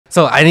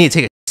So I need to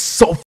take it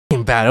so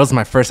fucking bad. It was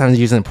my first time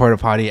using the porta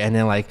potty, and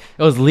then like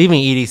it was leaving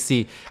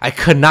EDC. I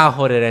could not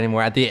hold it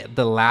anymore. At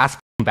the last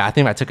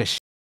bathroom, I took a shit,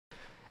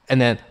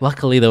 and then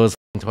luckily there was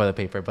toilet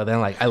paper. But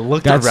then like I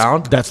looked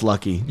around. That's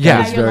lucky.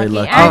 Yeah, that's very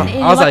lucky.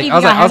 I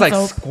was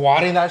like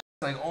squatting that.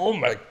 Like, oh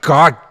my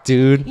god,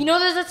 dude. You know,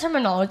 there's a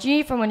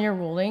terminology from when you're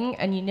rolling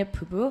and you need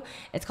poo-poo.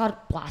 It's called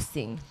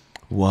blasting.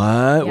 What?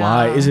 Yeah.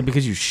 Why? Is it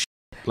because you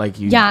like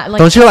you? Yeah, like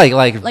don't you like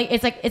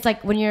it's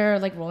like when you're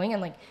like rolling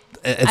and like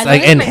it's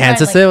like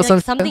enhances it or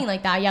something. Something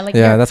like that. Yeah, like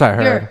that's what I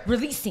heard. You're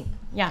releasing.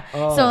 Yeah.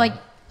 Oh. So like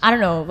I don't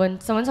know, when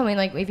someone told me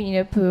like if you need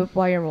to poop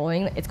while you're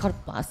rolling, it's called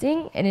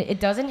blasting, and it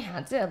does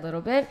enhance it a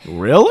little bit.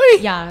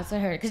 Really? Yeah, that's what I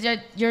heard. Because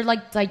you're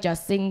like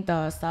digesting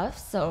the stuff.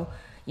 So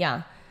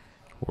yeah.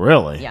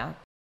 Really? Yeah.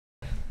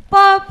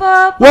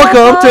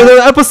 Welcome to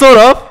the episode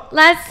of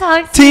Let's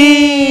Talk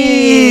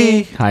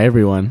Tea. Hi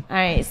everyone. All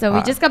right, so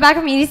we just got back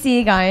from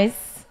EDC, guys.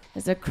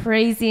 It's a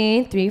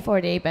crazy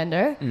 3-4 day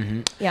bender.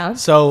 Mm-hmm. Yeah.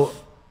 So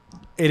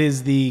it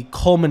is the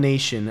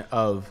culmination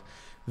of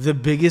the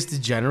biggest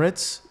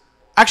degenerates.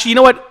 Actually, you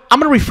know what? I'm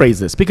going to rephrase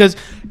this because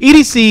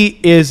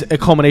EDC is a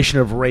culmination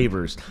of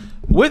ravers.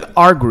 With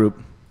our group,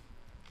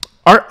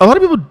 a lot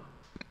of people,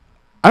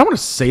 I don't want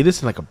to say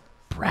this in like a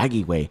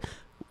braggy way.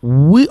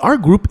 Our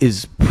group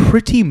is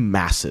pretty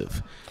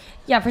massive.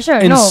 Yeah, for sure.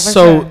 And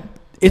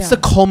it's the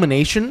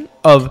culmination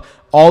of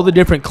all the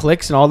different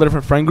cliques and all the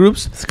different friend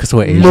groups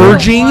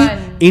merging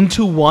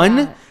into one.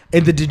 Yeah.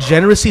 And the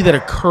degeneracy that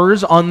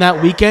occurs on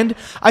that weekend,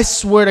 I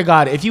swear to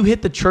God, if you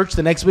hit the church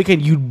the next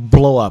weekend, you'd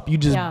blow up. You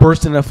just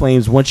burst into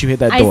flames once you hit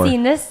that door. I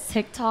seen this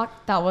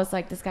TikTok that was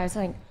like this guy was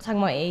talking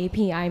about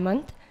AAPI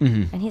month.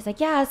 Mm-hmm. And he's like,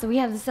 yeah, so we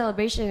have this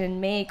celebration in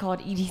May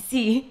called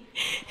EDC.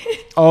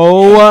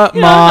 Oh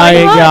my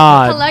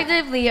God.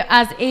 Collectively,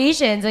 as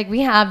Asians, like we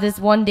have this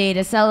one day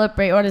to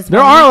celebrate. Or this. There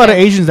are a lot of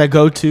Asians that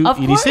go to of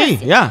EDC.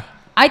 Course. Yeah.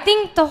 I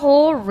think the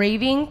whole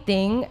raving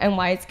thing and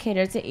why it's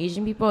catered to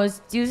Asian people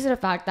is due to the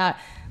fact that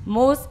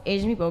most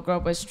Asian people grow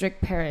up with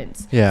strict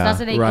parents. Yeah. So that's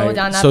why they Right. go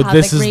down that So path,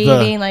 this like is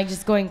raving, like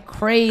just going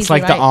crazy. It's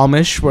like the right?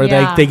 Amish where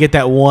Yeah. they get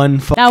that one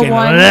fucking That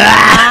one.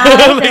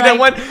 like that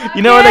one,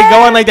 you know, where they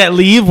go on like that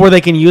leave where they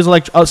can use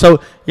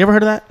so you ever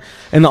heard of that?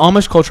 In the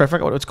Amish culture, I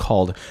forgot what it's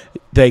called.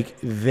 They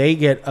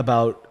get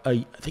about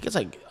I think it's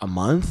like a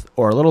month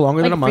or a little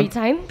longer like than a month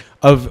free time.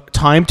 of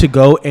time to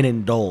go and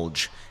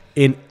indulge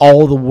in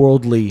all the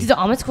worldly Dude, the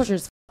Amish culture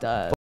is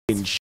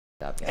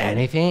up. Yeah.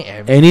 anything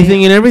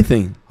and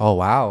everything. Oh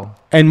wow.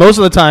 And most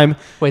of the time,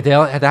 Wait, they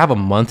have a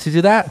month to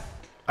do that?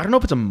 I don't know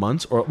if it's a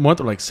month or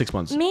like 6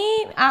 months.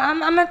 Me,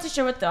 I'm not too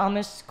sure with the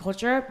Amish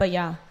culture, but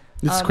yeah.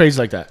 It's crazy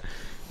like that.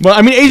 Well,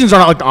 I mean, Asians are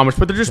not like the Amish,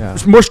 but they're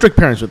just more strict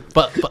parents.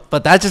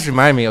 But that just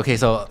reminded me. Okay,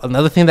 so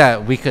another thing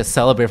that we could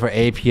celebrate for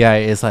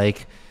API is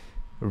like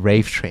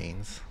rave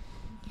trains.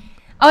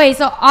 Okay,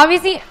 so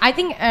obviously, I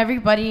think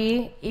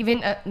everybody,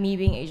 even me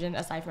being Asian,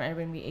 aside from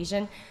everyone being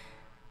Asian,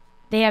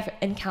 they have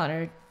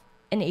encountered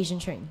an Asian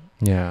train.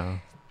 Yeah.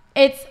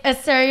 It's a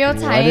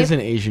stereotype. What is an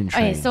Asian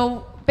train? Okay,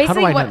 so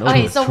basically, How do I not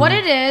know this? what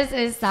it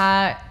is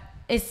that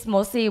it's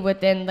mostly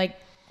within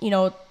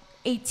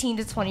 18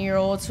 to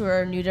 20-year-olds who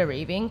are new to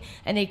raving,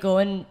 and they go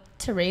into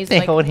raves. They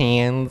hold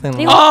hands and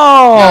they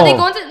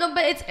go into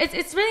but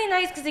it's really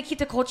nice because they keep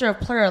the culture of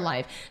plur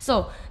alive.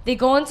 So they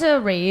go into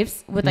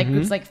raves with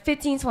groups like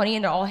 15, 20,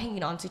 and they're all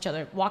hanging on to each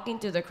other, walking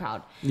through the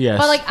crowd. Yes.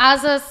 But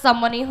as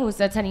somebody who's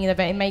attending the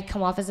event, it might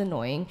come off as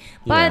annoying,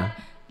 but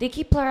they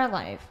keep plur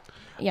alive.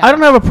 Yeah. I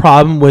don't have a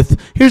problem with.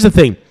 Here's the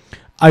thing,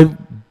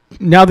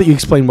 now that you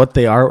explain what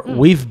they are,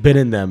 we've been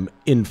in them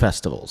in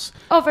festivals.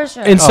 Oh, for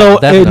sure. And so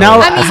now, I mean,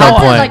 not to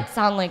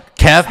sound like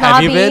Kev, snobby,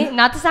 have you been?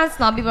 Not to sound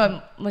snobby,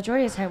 but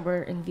majority of the time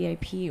we're in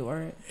VIP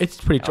or it's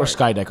pretty or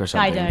Skydeck or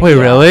something. Skydeck. Wait,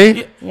 Yeah.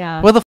 really?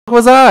 yeah. Where the fuck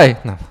was I?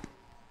 No.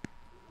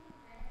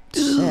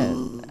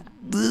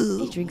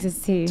 He drinks his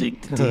tea.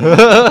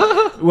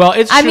 Well,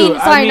 it's I true. mean,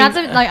 sorry, not to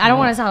I don't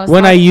want to sound.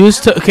 When I snobby.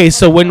 used to,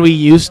 so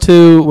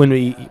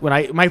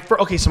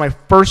my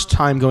first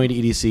time going to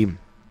EDC,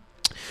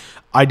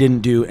 I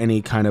didn't do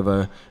any kind of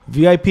a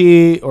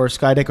VIP or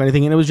Skydeck or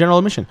anything, and it was general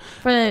admission.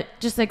 For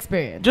just the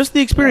experience. Just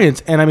the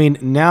experience. And I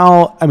mean,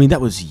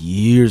 that was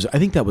years. I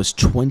think that was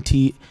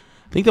 20.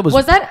 I think that was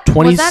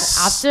 20. Was that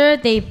after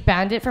they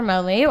banned it from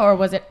LA, or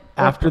was it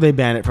after they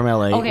banned it from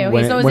LA? Okay.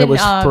 When So it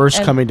was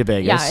first coming to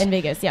Vegas. Yeah, in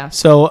Vegas. Yeah.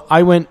 So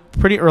I went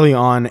pretty early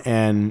on,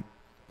 and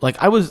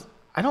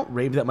I don't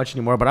rave that much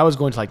anymore, but I was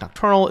going to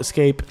Nocturnal,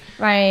 Escape,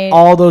 Right.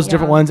 all those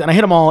different ones, and I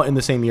hit them all in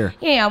the same year.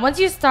 Yeah. Once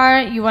you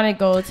start, you want to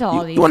go to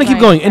all these. You want to keep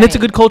going, and it's a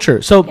good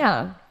culture. So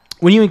Yeah.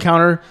 when you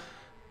encounter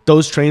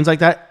those trains like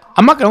that,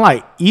 I'm not gonna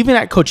lie, even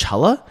at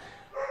Coachella,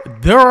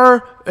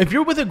 if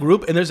you're with a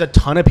group and there's a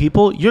ton of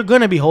people, you're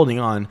gonna be holding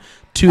on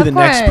to Of the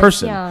next course,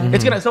 person. yeah.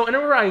 It's gonna. So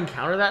whenever I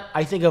encounter that,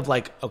 I think of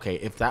okay,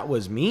 if that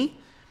was me,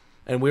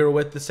 and we were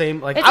with the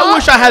same, I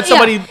wish I had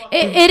somebody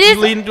it is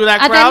leading through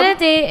that at crowd. the end of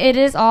the day, it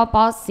is all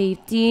about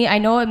safety. I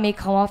know it may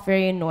come off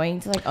very annoying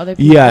to other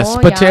people. Yes,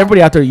 but to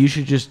everybody out there, you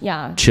should just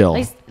chill.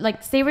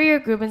 Stay with your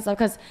group and stuff,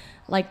 because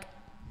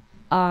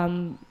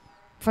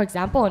for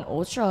example, in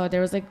Ultra,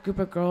 there was like a group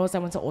of girls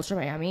that went to Ultra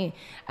Miami,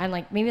 and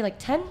like maybe like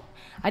 10,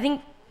 I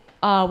think,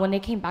 when they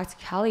came back to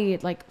Cali,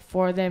 like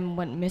 4 of them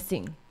went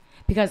missing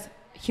because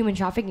human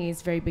trafficking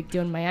is a very big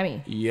deal in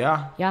Miami.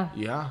 Yeah.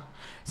 Yeah.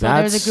 So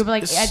there was a group of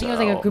like, I think it was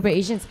like a group of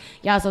Asians.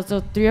 Yeah, so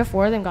 3 or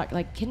 4 of them got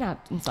like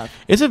kidnapped and stuff.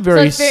 It's a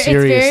very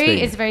serious thing.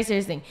 It's a very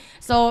serious thing.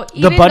 So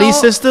the buddy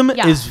system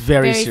is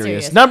very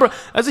serious.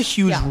 That's a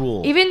huge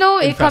rule. Even though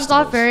it comes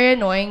off very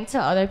annoying to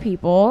other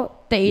people,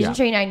 the Asian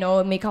train, I know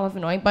it may come off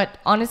annoying, but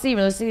honestly,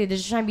 realistically, they're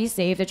just trying to be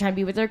safe. They're trying to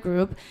be with their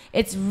group.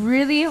 It's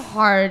really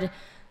hard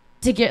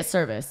to get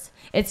service.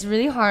 It's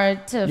really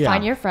hard to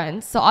find your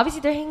friends. So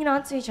obviously they're hanging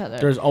on to each other.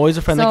 There's always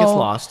a friend that gets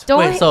lost.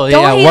 Don't hate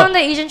on the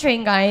Asian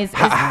train, guys.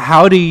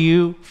 How do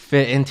you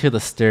fit into the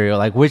stereo?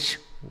 Like which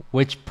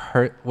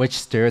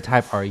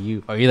stereotype are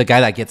you? Are you the guy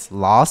that gets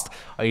lost?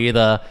 Are you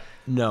the...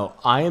 No,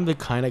 I am the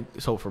kind of...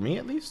 So for me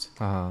at least,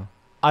 I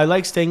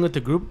like staying with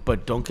the group,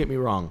 but don't get me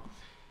wrong.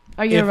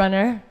 Are you a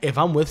runner? If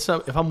I'm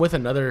with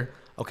another...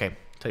 Okay,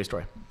 tell you a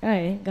story. All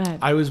right, go ahead.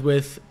 I was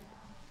with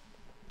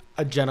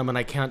a gentleman.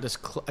 I can't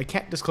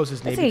disclose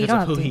his name because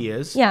of who he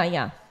is.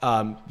 Yeah.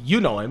 You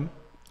know him.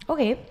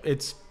 Okay.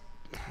 Let's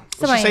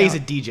just say he's a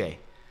DJ.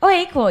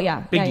 Okay, cool.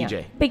 Yeah. Big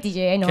DJ. Big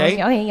DJ. I know.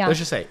 Okay. Yeah. Let's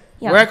just say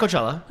we're at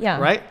Coachella. Yeah.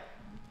 Right.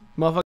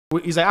 Motherfucker.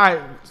 He's like, all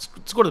right,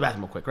 let's go to the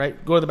bathroom real quick.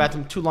 Right. Go to the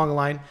bathroom. Too long a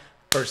line.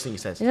 First thing he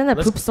says. Isn't that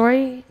poop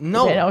story?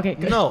 No. Okay.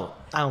 Good. No.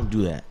 I don't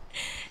do that.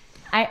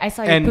 I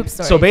saw your poop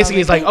story. So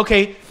basically, it's like,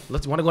 okay,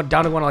 let's want to go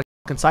down and go on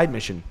a side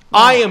mission. Yeah.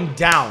 I am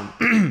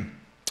down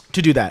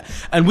to do that,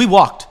 and we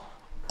walked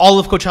all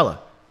of Coachella.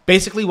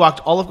 Basically walked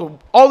all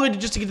the way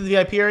just to get to the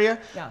VIP area.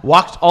 Yeah.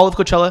 Walked all of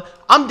Coachella.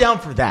 I'm down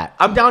for that.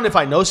 I'm down if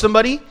I know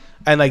somebody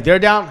and like they're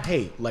down.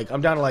 Hey, like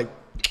I'm down to like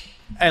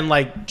and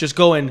like just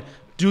go and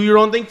do your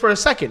own thing for a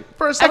second.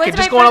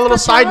 Just go on a little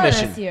side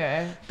mission.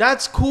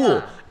 That's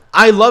cool.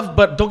 Yeah.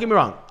 But don't get me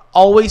wrong.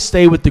 Always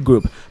stay with the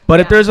group. But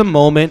if there's a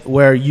moment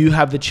where you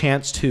have the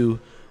chance to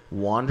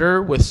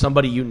wander with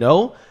somebody you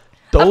know,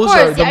 those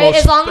are the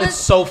most. It's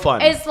so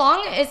fun. As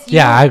long as you,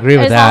 I agree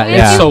with that.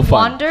 As long as you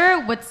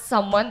wander with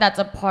someone that's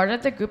a part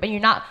of the group, and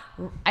you're not.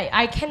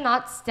 I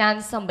cannot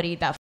stand somebody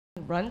that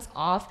runs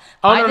off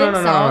by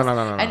themselves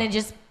and then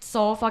just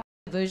so fucking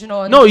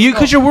delusional. No,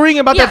 because you're worrying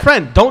about that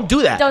friend. Don't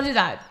do that. Don't do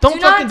that.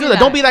 Don't fucking do that.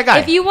 Don't be that guy.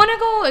 If you want to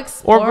go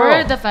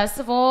explore the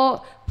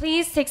festival,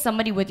 please take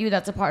somebody with you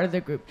that's a part of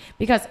the group.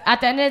 Because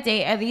at the end of the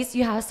day, at least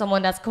you have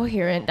someone that's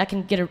coherent that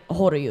can get a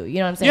hold of you. You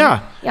know what I'm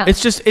saying? Yeah.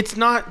 It's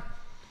not.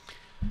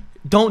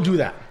 Don't do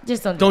that.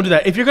 Just don't do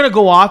that. If you're gonna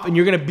go off and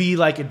you're gonna be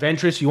like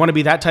adventurous, you want to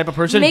be that type of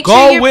person. Make go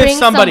sure you with bring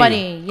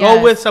somebody. Yes,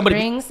 go with somebody.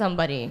 Bring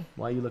somebody.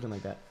 Why are you looking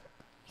like that?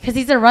 Because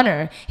he's a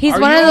runner. He's Are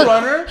one you of the.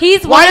 Runner?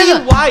 He's why one are of you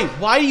the,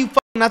 why do you fucking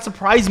not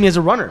surprise me as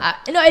a runner?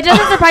 No, it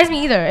doesn't surprise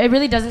me either. It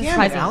really doesn't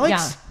surprise me. Alex?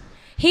 Yeah.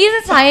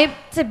 He's the type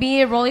to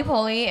be a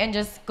roly-poly and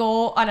just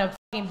go on a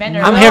fucking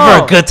bender. I'm here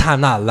for a good time,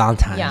 not a long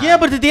time. Yeah,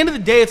 but at the end of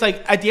the day, it's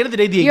like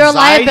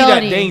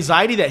the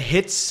anxiety that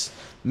hits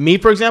me,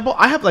 for example,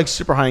 I have like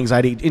super high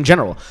anxiety in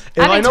general.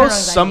 If I know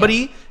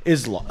somebody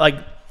is like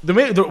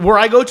where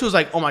I go to is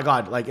like, oh my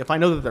god, like if I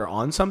know that they're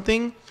on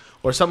something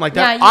or something like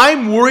that,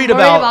 I'm worried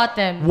about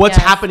them. What's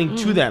happening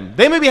to them.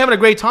 They may be having a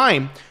great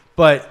time,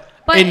 but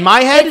in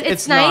my head,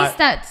 it's nice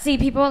that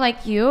people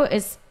like you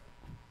is,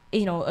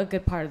 a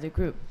good part of the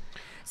group.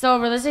 So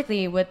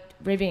realistically, with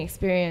raving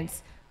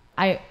experience,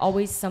 I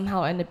always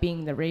somehow end up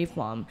being the rave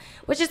mom,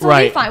 which is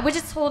totally fine, which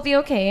is totally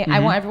okay. I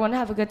want everyone to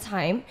have a good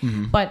time,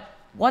 but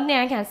one thing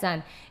I can't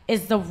stand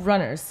is the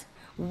runners.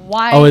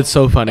 Why? Oh, it's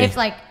so funny. It's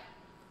like,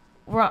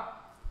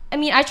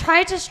 I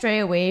try to stray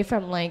away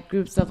from like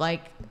groups of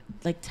like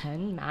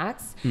 10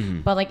 max,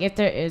 but like if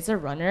there is a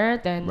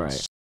runner, then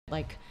because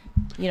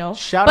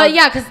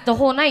the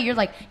whole night you're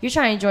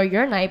trying to enjoy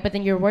your night, but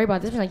then you're worried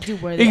about this person, like,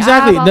 dude, where are they?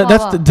 Exactly.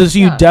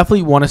 You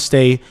definitely want to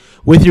stay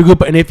with your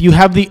group, and if you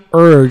have the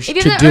urge to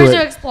do it,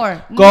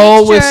 explore,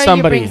 go with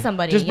somebody.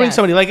 Just bring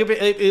somebody. Like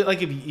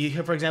if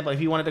you, for example,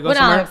 if you wanted to go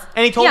somewhere,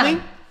 and he told me.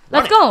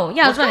 Let's go.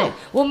 Yeah, let's run it.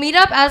 We'll meet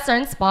up at a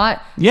certain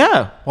spot.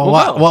 Yeah.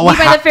 Well, meet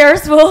by the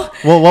Ferris wheel.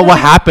 Well, what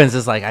happens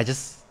is like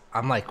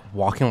I'm like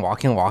walking,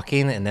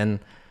 and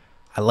then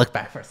I look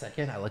back for a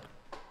second. I look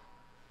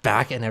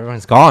back, and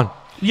everyone's gone.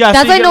 Yeah,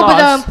 that's but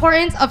the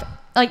importance of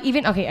like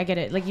even I get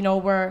it. Like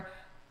we're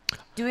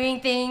doing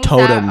things.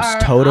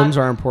 Totems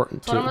are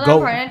important too.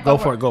 Go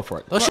for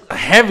it. Those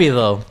heavy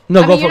though.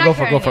 No, go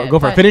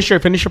for it. Finish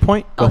your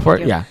point. Go for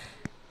it. Yeah.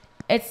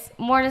 It's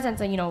more in the sense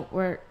that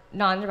we're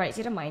not in the right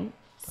state of mind.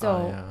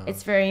 So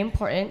it's very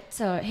important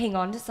to hang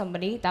on to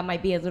somebody that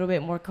might be a little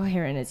bit more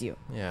coherent as you.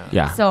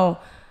 Yeah. So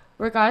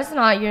regardless of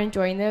not you're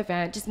enjoying the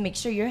event, just make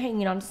sure you're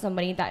hanging on to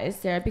somebody that is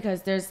there,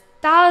 because there's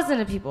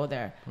thousands of people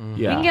there.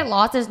 You can get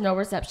lost. There's no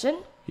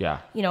reception. Yeah.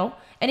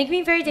 And it can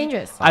be very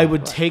dangerous. I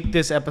would take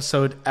this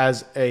episode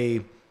as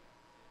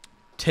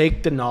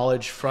take the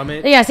knowledge from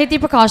it. Yeah, safety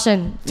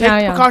precaution.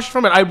 Take precaution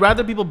from it. I'd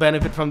rather people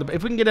benefit from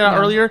if we can get it out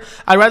earlier,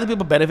 I'd rather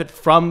people benefit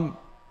from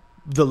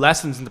the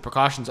lessons and the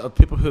precautions of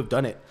people who have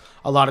done it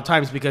a lot of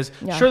times, because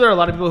sure, there are a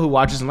lot of people who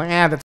watch this and like,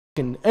 that's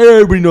fucking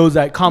everybody knows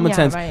that common Yeah,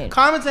 sense. right.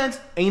 Common sense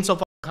ain't so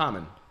fucking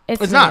common. It's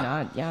really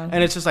not. Yeah.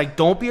 And it's just like,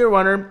 don't be a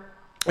runner.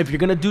 If you're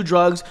gonna do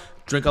drugs,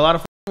 drink a lot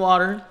of fucking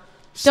water.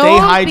 Stay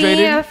Don't be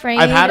hydrated. afraid.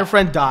 I've had a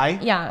friend die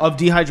Yeah. of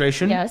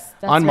dehydration Yes,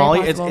 that's on very Molly.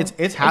 possible.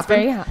 It's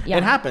happened. Yeah.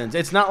 It happens.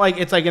 It's not like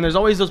it's like, and there's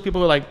always those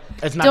people who are like,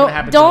 it's not gonna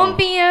happen. Don't to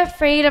me. be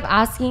afraid of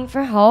asking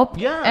for help.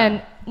 Yeah.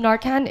 And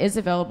Narcan is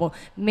available.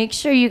 Make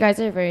sure you guys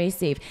are very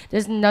safe.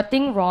 There's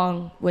nothing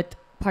wrong with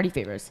party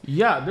favors.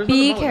 Yeah. There's Be nothing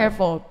wrong with that.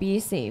 careful. Be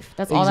safe.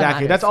 That's all that Exactly.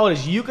 matters. That's all it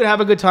is. You could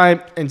have a good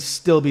time and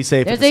still be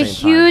safe. There's at the a same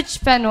time. huge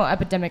fentanyl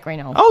epidemic right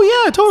now. Oh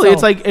yeah, totally. So-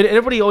 It's like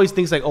everybody always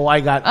thinks like, oh,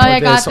 I got, I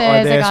got this or this,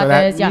 I this got or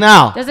that. this, yeah.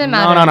 No, Doesn't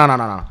matter.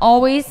 No.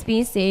 Always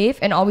be safe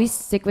and always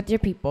stick with your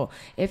people.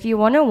 If you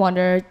want to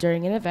wander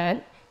during an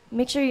event,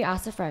 make sure you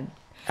ask a friend.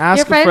 Ask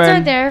Your a friends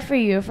friend. are there for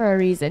you for a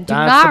reason. Do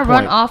That's the not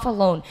run point. off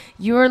alone.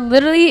 You're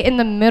literally in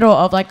the middle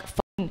of like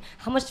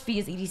how much feet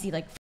is EDC?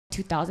 Like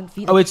 2,000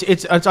 feet? Oh,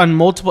 it's on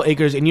multiple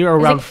acres, and you're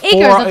around like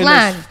acres of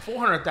land.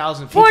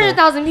 400,000 people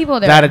 400,000 people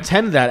there that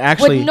attend that.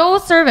 Actually, with no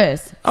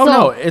service. Oh, So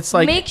no, it's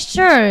like- make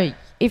sure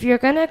if you're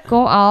gonna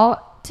go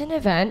out to an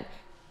event,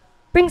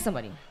 bring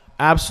somebody.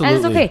 absolutely.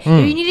 And it's okay.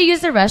 If you need to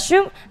use the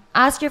restroom,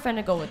 ask your friend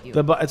to go with you.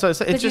 It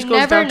just you goes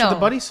never down to the know.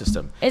 buddy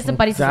system. It's the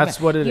buddy system. That's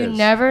what it you is.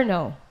 never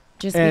know.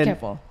 Just be And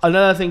careful.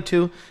 another thing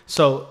too.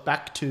 So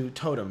back to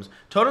totems.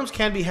 Totems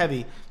can be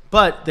heavy,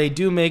 but they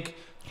do make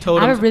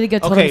totems. I have a really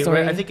good totem okay,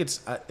 story. Right, I think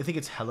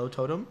it's Hello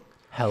Totem.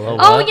 Hello.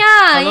 Oh what?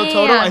 yeah, Hello yeah,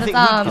 Totem. yeah. I That's,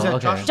 think is that okay.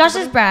 Josh's Josh's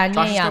company? brand.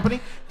 Josh's yeah. company.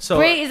 So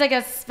Great. It's like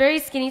a very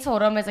skinny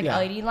totem. It's like Yeah.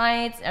 LED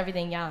lights,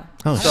 everything. Yeah.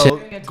 Oh So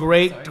shit.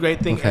 great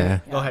thing.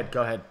 Okay. Go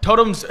ahead.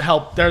 Totems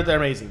help. They're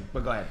amazing.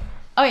 But go ahead.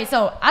 Okay,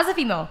 so as a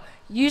female,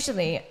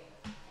 usually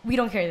we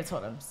don't carry the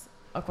totems,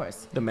 of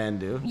course. The men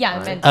do. Yeah,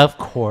 right? men. Of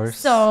course.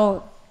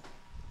 So,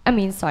 I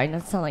mean, sorry,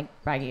 not to sound like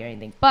braggy or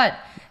anything, but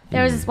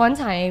there was this one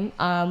time,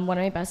 one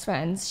of my best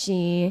friends,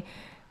 she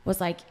was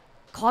like,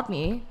 called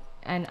me,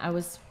 and I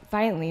was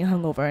violently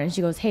hungover, and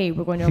she goes, "Hey,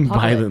 we're going to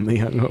Apocalypse." Violently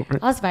hungover.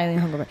 I was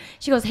violently hungover.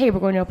 She goes, "Hey, we're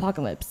going to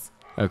Apocalypse."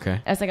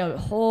 Okay. It's like a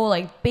whole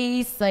like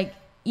bass, like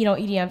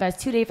EDM fest,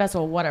 2-day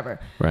festival, whatever.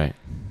 Right.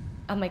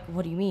 I'm like,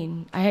 "What do you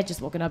mean?" I had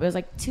just woken up. It was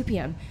like 2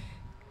 p.m.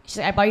 She's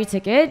like, "I bought you a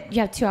ticket.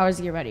 You have 2 hours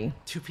to get ready."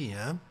 2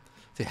 p.m.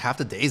 Dude, half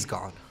the day's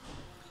gone.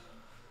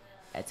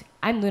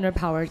 I'm lunar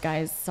powered,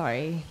 guys.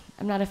 Sorry.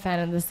 I'm not a fan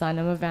of the sun.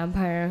 I'm a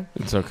vampire.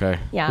 It's okay.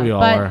 Yeah. We all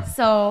but are.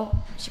 so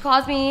she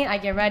calls me, I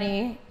get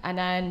ready, and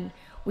then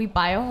we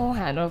buy a whole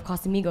handle of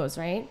Casamigos,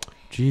 right?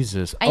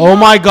 Jesus. I Oh know-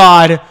 my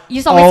God.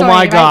 You saw my Oh story, my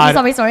right? God. You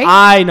saw my story?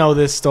 I know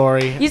this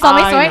story. You saw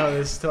my story? I know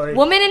this story.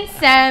 Woman in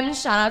STEM,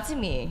 shout out to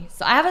me.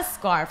 So I have a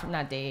scar from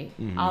that day.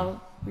 Mm-hmm. I'll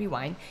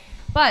rewind.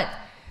 But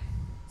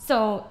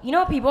so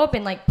people have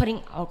been like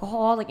putting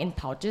alcohol like in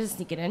pouches,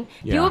 sneak it in.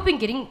 Yeah. People have been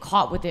getting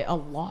caught with it a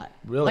lot.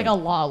 Really? Like a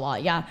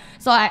lot. Yeah.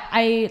 So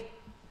I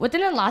within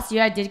the last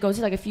year I did go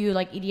to like a few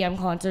like EDM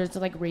concerts or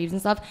like raves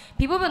and stuff.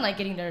 People have been like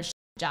getting their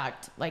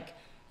jacked. Like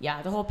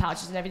yeah, the whole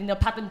pouches and everything. They'll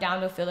pat them down,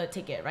 they'll fill it,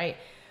 take it, right?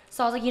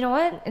 So I was like, you know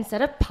what?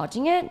 Instead of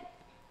pouching it,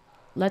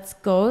 let's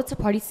go to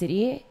Party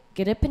City,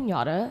 get a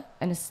piñata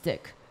and a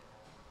stick.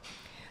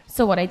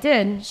 So what I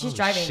did, she's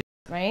driving,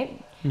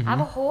 right? I have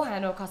a whole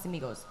handle of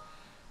Casamigos.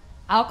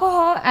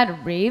 Alcohol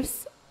at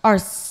raves are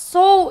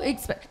so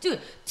expensive.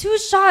 Dude, 2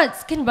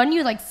 shots can run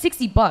you like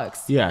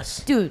 $60.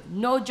 Yes. Dude,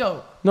 no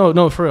joke.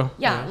 No, for real.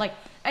 Yeah, like,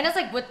 and that's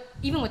like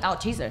even without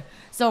chaser.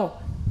 So,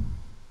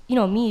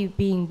 me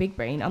being big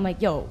brain, I'm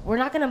like, yo, we're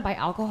not gonna buy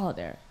alcohol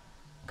there,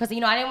 cause I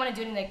didn't want to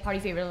do any like party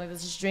favor, like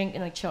let's just drink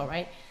and like chill,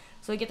 right?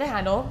 So we get the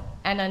handle,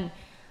 and then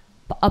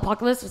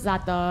Apocalypse was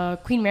at the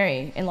Queen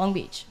Mary in Long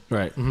Beach.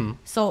 Right.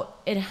 So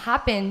it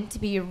happened to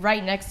be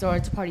right next door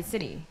to Party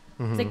City.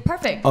 It's like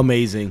perfect.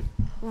 Amazing.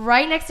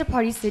 Right next to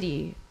Party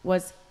City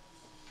was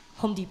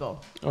Home Depot.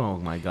 Oh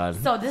my God.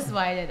 So this is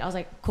what I did. I was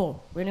like,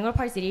 cool. We're gonna go to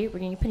Party City. We're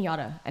gonna get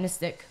piñata and a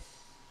stick.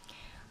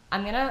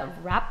 I'm gonna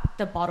wrap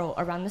the bottle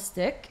around the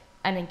stick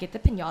and then get the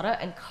piñata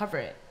and cover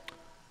it.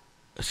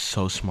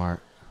 So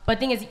smart. But the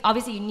thing is,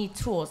 obviously, you need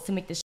tools to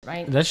make this shit,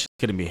 right? That's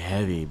gonna be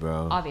heavy,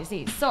 bro.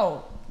 Obviously.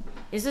 So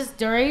this is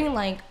during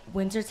like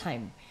winter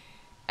time,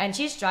 and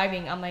she's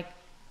driving. I'm like,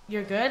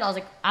 you're good. I was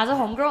like, as a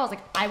homegirl, I was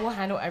like, I will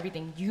handle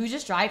everything. You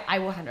just drive. I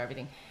will handle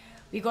everything.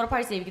 We go to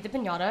Party City. We get the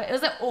piñata. It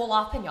was an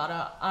Olaf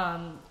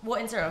piñata. We'll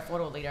insert a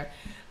photo later,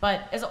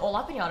 but it's an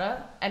Olaf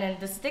piñata, and then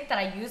the stick that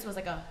I used was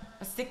like a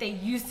stick they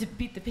used to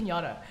beat the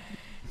piñata.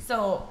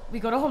 So we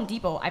go to Home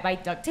Depot. I buy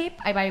duct tape.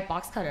 I buy a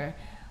box cutter,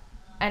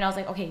 and I was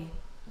like, okay,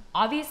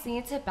 obviously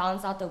to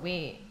balance out the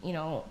weight, in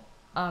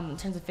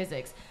terms of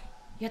physics,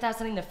 you have to have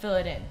something to fill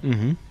it in.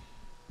 Mm-hmm.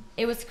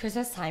 It was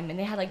Christmas time, and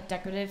they had like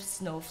decorative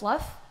snow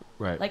fluff,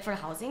 Right. like for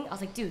housing. I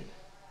was like, dude,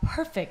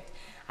 perfect.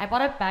 I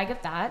bought a bag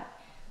of that,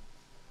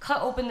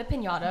 cut open the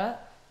piñata,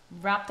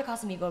 wrapped the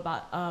Casamigo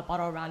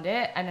bottle around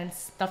it, and then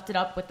stuffed it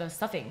up with the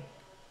stuffing.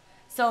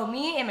 So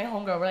me and my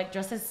homegirl were like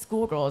dressed as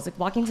schoolgirls, like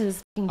walking to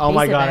this fucking Oh base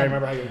my God, event. I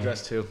remember how you were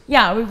dressed too.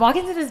 Yeah, we walk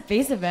into this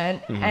base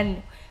event,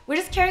 and we're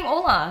just carrying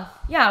Olaf.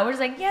 Yeah, we're just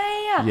like,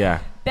 yeah. Yeah.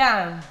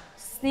 Bam.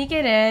 Sneak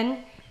it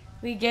in.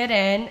 We get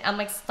in. I'm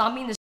like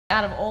stomping the shit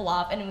out of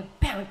Olaf, and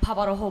then we pop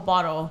out a whole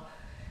bottle.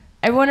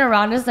 Everyone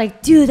around us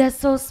like, dude, that's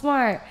so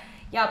smart.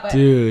 Yeah, but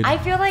Dude. I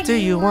feel like. Do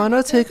you want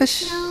to take a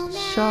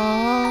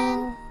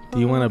shot? Do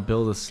you want to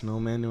build a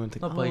snowman? You want to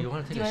take? No, but you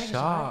want to take a take a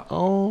shot.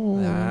 Oh,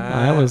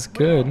 Yeah. that was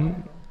good.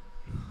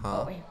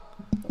 Oh, wait.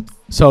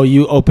 So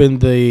you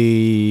opened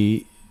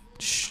the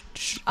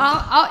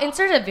I'll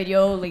insert a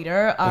video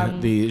later.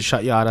 the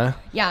shot yada.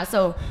 Yeah,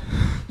 so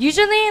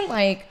usually,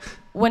 like,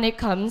 when it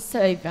comes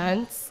to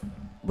events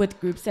with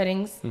group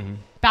settings,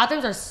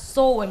 bathrooms are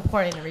so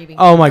important in raving.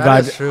 Oh my That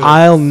god, is true.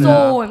 I'll So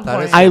know.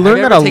 important. I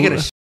learned Have that you ever a taken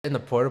a shit in the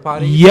porta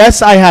potty?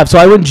 Yes, I have. So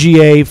I went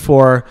GA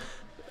for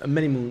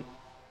many moon.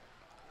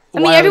 I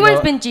mean,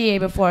 everyone's been GA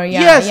before,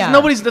 yeah. Yes, yeah.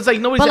 nobody's. That's like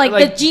nobody's. But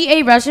like, the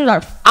GA restrooms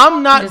are.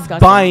 I'm not disgusting.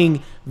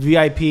 buying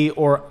VIP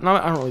or no.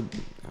 I don't really.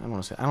 I don't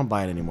want to say I don't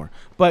buy it anymore.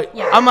 But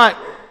Yeah. I'm not.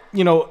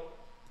 You know,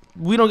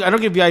 I don't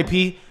get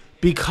VIP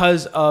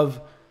because of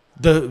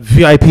the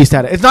VIP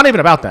status. It's not even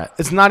about that.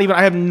 It's not even.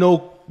 I have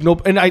no.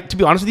 And to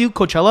be honest with you,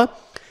 Coachella,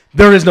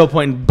 there is no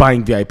point in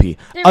buying VIP.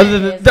 There Other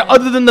really than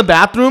other than the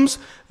bathrooms,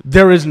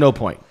 there is no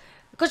point.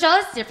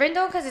 Coachella's different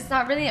though, because it's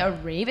not really a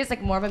rave. It's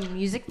like more of a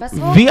music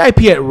festival.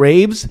 VIP at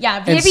raves Yeah,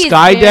 and VIP is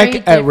Sky very Deck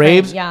at different,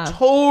 raves, yeah.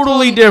 totally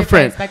Totally different.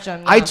 different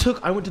spectrum, I yeah.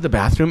 I went to the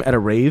bathroom at a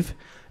rave,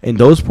 and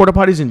those porta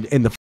potties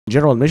in the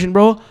general admission,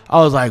 bro. I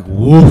was like,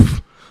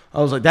 woof.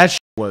 I was like, that shit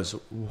was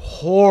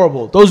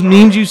horrible. Those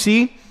memes you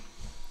see,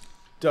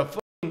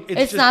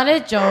 It's not a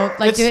joke.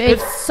 Like, dude,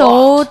 it's it's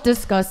so fucked.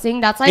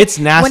 disgusting. That's like It's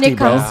nasty, when it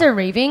comes bro. to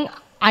raving,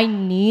 I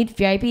need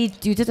VIP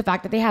due to the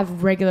fact that they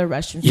have regular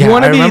restrooms. Yeah,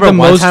 wanna I be remember the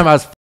one most- time I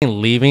was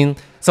leaving,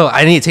 so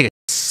I need to take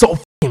a so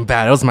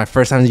bad. It was my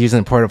first time using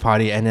a porta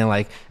potty, and then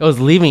like it was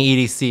leaving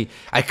EDC.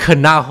 I could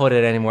not hold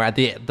it anymore. At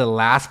the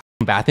last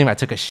bathroom, I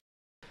took a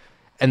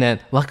and then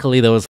luckily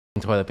there was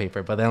toilet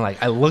paper. But then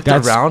like I looked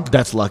around.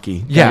 That's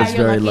lucky. Yeah. That's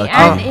you're very lucky.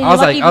 lucky. And I was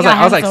lucky like if you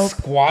got hand soap.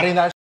 squatting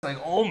that. Like,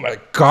 oh my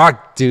god,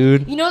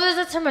 dude. You know, there's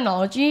a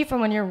terminology for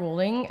when you're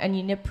rolling and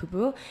you need poo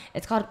poo.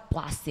 It's called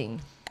blasting.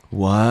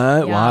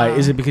 What? Why? Yeah.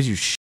 Is it because you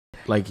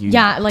like you?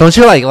 Yeah, like Don't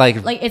you like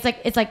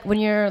it's like when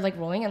you're like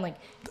rolling and like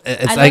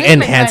it's I like learned this in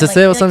my enhances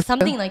friend, it or like something?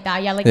 something like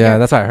that. Yeah, like Yeah, you're-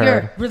 that's what I heard.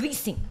 You're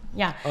releasing.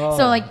 Yeah. Oh.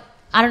 So like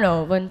I don't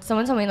know, when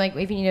someone told me like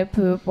if you need to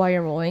poop while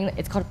you're rolling,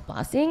 it's called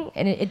blasting,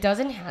 and it does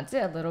enhance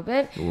it a little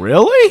bit.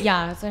 Really?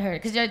 Yeah, that's what I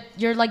heard. Because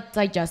you're like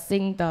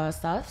digesting the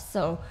stuff.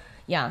 So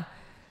yeah,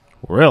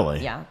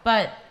 Really? yeah.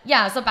 But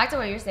yeah, so back to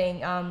what you're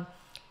saying.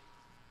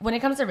 When it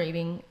comes to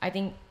raving, I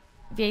think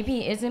VIP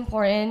is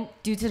important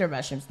due to the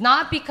restrooms,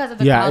 not because of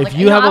the Yeah, crowd. if Like,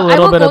 you have a I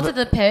little will bit go of- to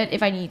the pit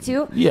if I need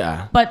to.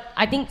 Yeah. But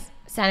I think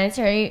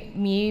sanitary,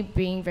 me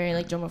being very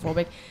like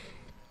germophobic,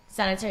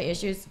 sanitary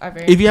issues are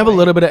very. If you have a important.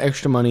 little bit of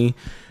extra money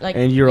Like,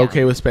 and you're yeah.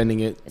 okay with spending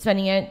it,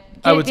 spending it,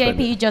 I get would spend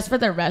VIP just for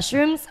the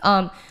restrooms.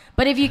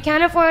 But if you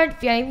can't afford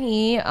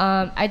VIP,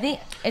 I think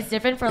it's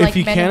different for like if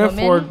you men can't and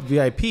women. afford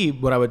VIP,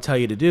 what I would tell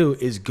you to do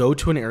is go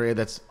to an area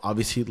that's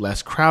obviously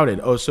less crowded.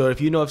 Oh, so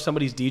if you know if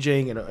somebody's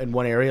DJing in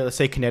one area, let's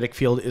say Kinetic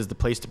Field is the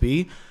place to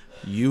be,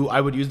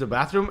 I would use the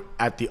bathroom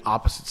at the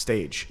opposite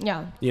stage.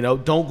 Yeah. You know,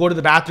 don't go to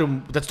the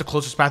bathroom that's the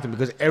closest bathroom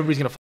because everybody's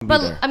gonna be But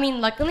there. I mean,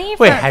 luckily,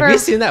 Wait, for, have for, you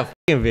seen that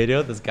fucking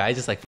video? This guy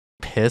just like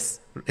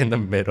pissed in the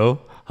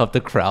middle of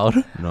the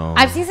crowd. No.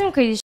 I've seen some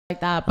crazy shit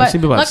like that. But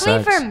seen people have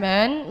luckily sex. for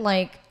men,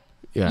 like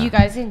Yeah. you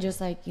guys can just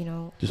like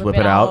Just whip whip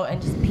it out.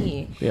 and just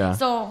pee. Yeah.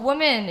 So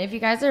women, if you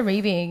guys are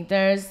raving,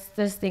 there's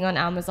this thing on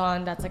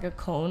Amazon that's like a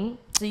cone,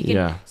 so you can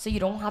Yeah. so you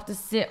don't have to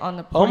sit on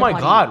the. Oh my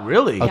porta-potty. God!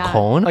 Really? A Yeah.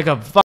 cone? Like a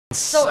fucking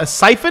So- a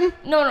siphon?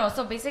 No.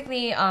 So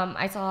basically,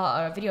 I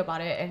saw a video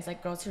about it, and it's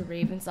like girls who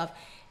rave and stuff.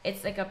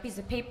 It's like a piece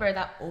of paper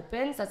that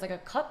opens. That's like a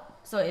cup,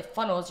 so it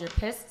funnels your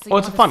piss. So you Oh, don't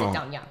it's a have to funnel. Sit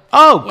down. Yeah.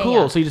 Oh, Yeah, cool.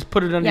 yeah. So you just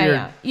put it under Yeah, your.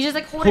 yeah. You just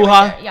like hold it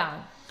Hoo-ha? right there. Yeah.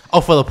 Oh,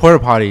 for the porta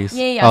potties.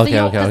 Yeah, yeah. Okay,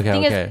 so okay, the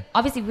thing okay. is,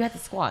 obviously we have to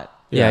squat.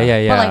 Yeah, Yeah. yeah,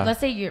 yeah. But like, let's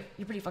say you're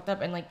pretty fucked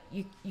up and like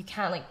you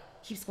can't like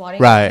keep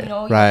squatting. Right, You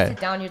know, you right. sit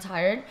down, you're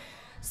tired.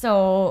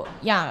 So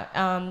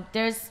yeah,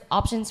 there's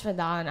options for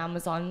that on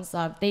Amazon and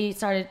stuff. They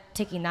started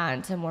taking that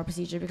into more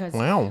procedure because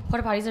Wow.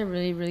 porta potties are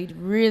really, really,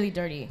 really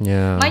dirty.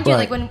 Yeah. Mind you, But-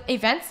 like when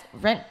events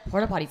rent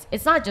porta potties,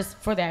 it's not just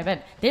for their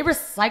event. They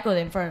recycle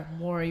them for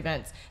more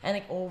events and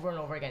like over and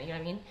over again. You know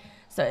what I mean?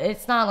 So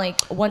it's not like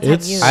one time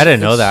It's- use. I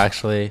didn't know that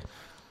actually.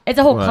 It's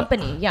a whole What?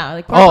 company. Yeah.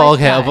 Like porta Oh, potties,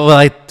 okay. yeah. But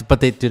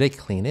like, do they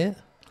clean it?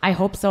 I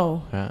hope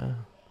so. Yeah.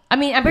 I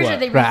mean, I'm pretty What? sure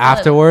they Right refill it.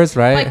 afterwards,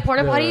 right? Like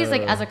porta potties,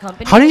 like as a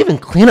company. How do you even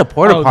clean a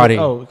porta potty?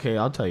 Okay.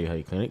 I'll tell you how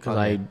you clean it because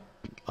Okay.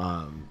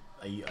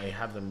 I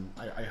have them.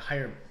 I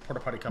hire porta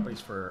potty companies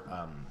for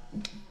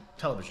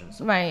televisions.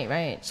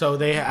 Right. So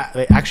they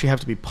actually have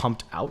to be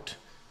pumped out.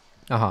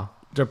 Uh huh.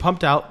 They're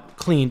pumped out,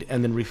 cleaned,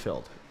 and then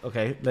refilled.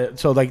 Okay.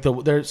 So like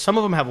there's some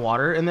of them have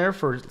water in there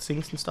for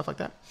sinks and stuff like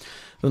that.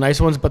 The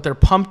nice ones, but they're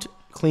pumped,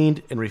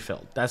 cleaned, and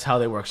refilled. That's how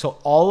they work. So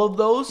all of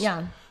those.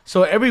 Yeah.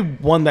 So every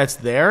one that's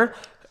there,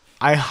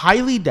 I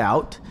highly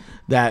doubt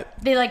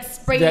that They like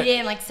sprayed That- it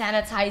and like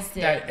sanitized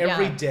it. that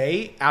every yeah.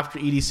 day after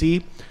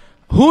EDC,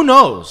 who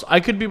knows? I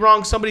could be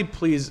wrong. Somebody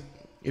please,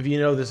 if you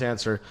know this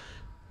answer,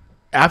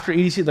 after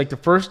EDC, like the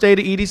first day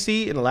to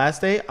EDC and the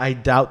last day, I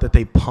doubt that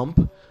they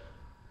pump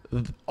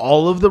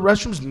all of the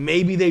restrooms.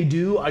 Maybe they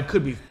do. I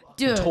could be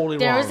totally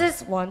there wrong. was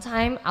this one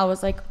time I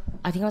was like,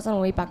 I think I was on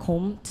the way back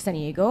home to San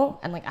Diego,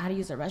 and like I had to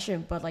use the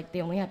restroom, but like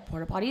they only had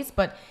porta potties.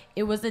 But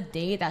it was the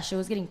day that shit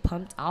was getting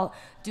pumped out,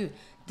 dude.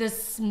 The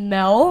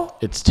smell,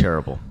 it's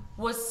terrible,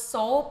 was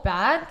so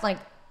bad. Like,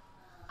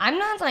 I'm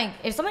not like,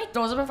 if somebody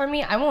throws up in front of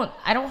me,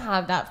 I don't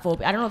have that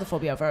phobia. I don't know the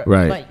phobia of it.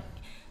 Right. But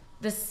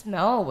the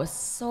smell was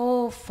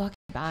so fucking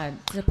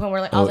bad to the point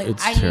where like I was like,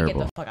 I need to get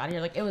the fuck out of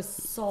here. Like, it was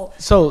so.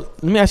 So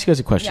let me ask you guys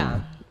a question.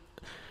 Yeah.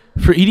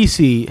 For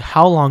EDC,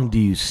 how long do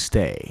you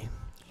stay?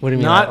 What do you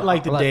mean? Not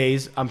like the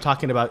days. I'm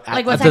talking about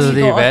Like what after time the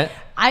you go? event?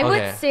 I Okay.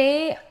 would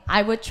say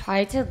I would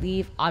try to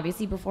leave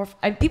obviously before.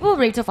 People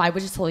rate till 5,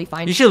 which is totally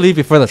fine. You should leave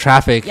before the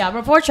traffic. Yeah,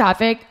 before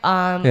traffic.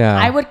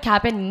 I would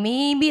cap it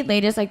maybe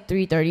latest like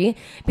 3:30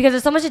 because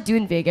there's so much to do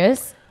in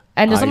Vegas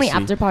and there's so many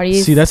after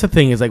parties. See, that's the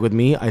thing is like with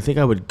me, I think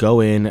I would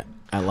go in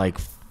at like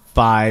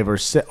 5 or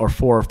 6 or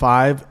 4 or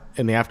 5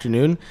 in the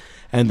afternoon.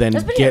 And then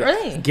That's pretty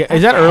early.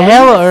 Is that early?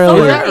 Hella early.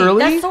 Is that early?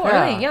 That's so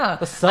early. Yeah.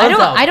 The sun's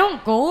out. I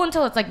don't go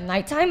until it's like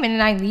nighttime, and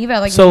then I leave at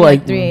like So maybe,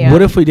 like 3 a.m.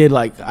 what if we did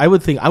like I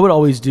would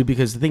always do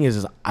because the thing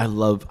is I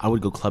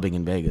would go clubbing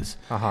in Vegas.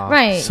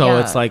 Right. So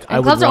yeah. it's like and I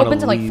would clubs are wanna open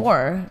till like leave.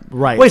 4.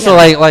 Right. Wait, so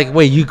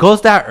wait, you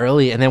goes that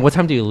early, and then what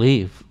time do you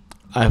leave?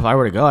 If I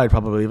were to go, I'd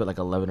probably leave at like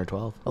 11 or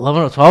 12.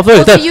 11 or 12?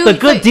 so The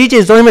good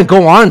DJs don't even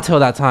go on until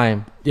that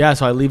time. Yeah,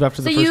 so I leave after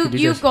So the first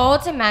you DJs. go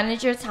to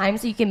manage your time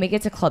so you can make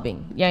it to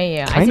clubbing.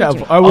 Yeah. I Kind see what of. you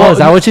mean. Oh, is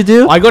that what you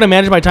do? I go to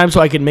manage my time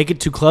so I can make it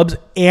to clubs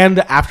and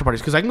the after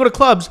parties because I can go to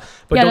clubs,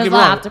 but Yeah, don't there's get me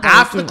a lot wrong. of after parties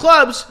After the too.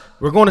 clubs,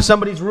 we're going to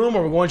somebody's room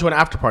or we're going to an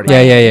after party.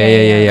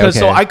 Yeah. Because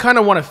so okay. I kind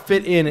of want to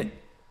fit in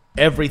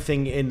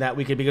everything in that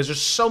weekend because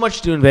there's so much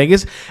to do in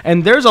Vegas,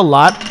 and there's a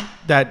lot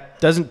that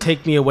doesn't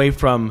take me away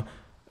from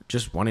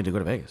just wanting to go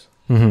to Vegas.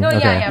 No, Okay.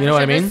 yeah, You know for what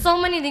sure. I mean? There's so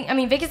many things. I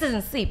mean, Vegas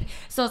doesn't sleep,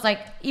 so it's like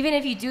even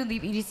if you do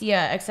leave EDC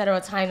at etc.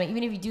 time, like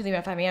even if you do leave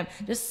at 5 a.m.,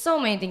 there's so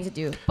many things to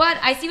do. But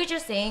I see what you're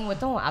saying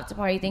with the whole after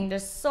party thing.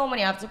 There's so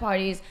many after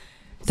parties.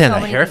 Damn, so the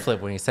many hair things.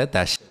 flip when you said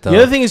that shit, though. The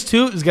other thing is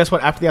too is guess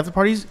what? After the after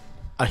parties,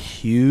 a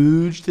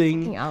huge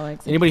thing. Fucking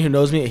Alex. Anybody who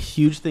knows me, a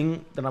huge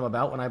thing that I'm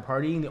about when I'm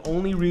partying. The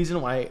only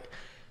reason why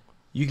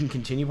you can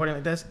continue partying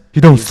like this,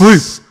 You don't is-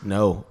 sleep.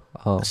 No,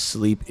 Oh.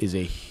 sleep is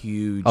a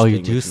huge. Oh, you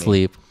thing do with me.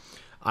 sleep.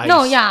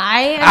 No, yeah,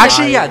 I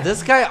Actually, yeah,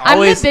 this guy I'm the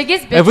always.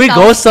 biggest bitch If we that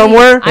go always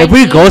somewhere, sleep. I if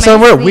we need go my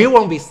somewhere, we sleep.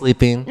 won't be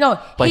sleeping. No,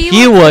 but he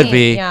he would would sleep,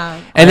 be. yeah.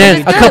 And then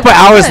Which a is couple good,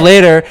 hours good.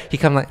 later, he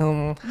come like,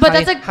 But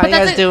that's a how you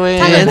guys doing?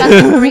 Tyler,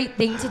 that's a great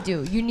thing to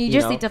do. You need You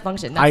your know, sleep to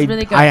function. That's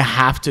really good. I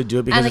have to do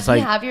it because and like it's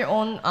like you have your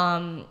own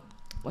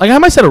I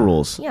have my set of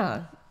rules.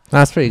 yeah.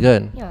 That's pretty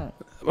good. Yeah.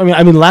 I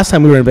mean, last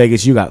time we were in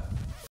Vegas, you got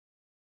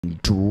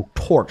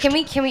torched.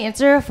 Can we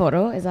insert a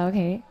photo? Is that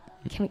okay?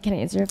 Can I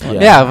insert a photo?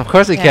 Yeah, of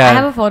course we Yeah, I have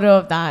can. a photo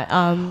of that.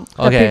 The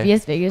Okay.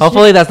 previous Vegas.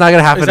 Hopefully that's not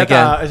gonna happen Is that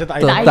again. is that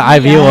the The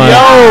IV yeah. one.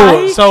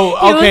 Yo, Yeah. so He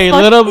was okay,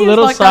 fuck- little he was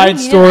little fucked up. side He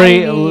needed story,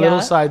 IV, a little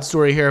yeah. side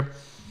story here.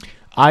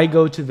 I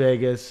go to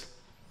Vegas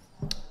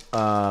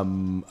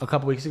a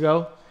couple weeks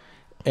ago,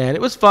 and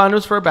it was fun. It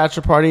was for a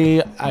bachelor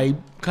party. I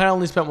kind of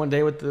only spent one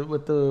day with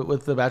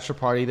the bachelor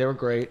party. They were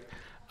great,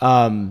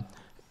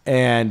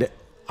 and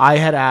I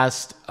had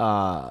asked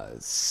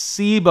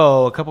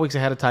Sibo a couple weeks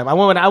ahead of time. I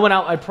went out.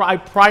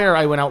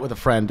 I went out with a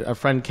friend. A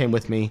friend came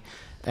with me,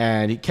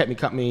 and he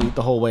kept me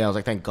the whole way. I was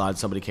like, thank God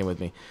somebody came with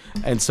me,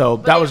 and so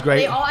But that they- was great.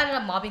 They all ended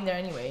up mobbing there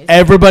anyways.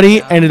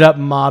 Everybody ended up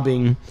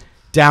mobbing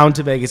down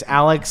to Vegas.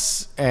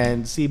 Alex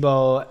and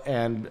Sibo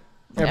and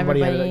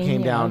everybody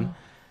came down,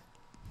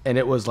 and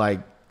it was like,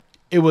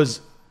 it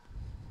was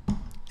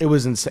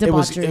insane.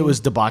 Debauchery. It was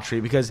debauchery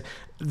because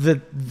the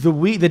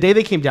day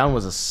they came down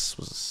was a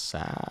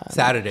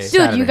Saturday. Dude,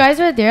 Saturday. you guys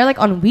were there like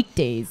on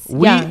weekdays.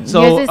 We- yeah,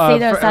 so, you guys would stay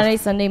there for- Saturday,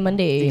 Sunday,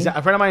 Monday.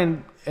 A friend of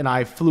mine and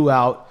I flew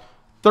out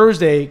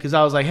Thursday because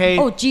I was like, hey,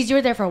 Oh, geez, you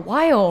were there for a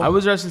while. I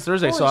was there since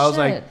Thursday, so Holy I was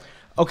like, shit.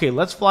 okay,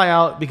 let's fly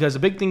out because the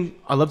big thing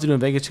I love to do in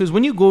Vegas too is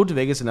when you go to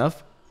Vegas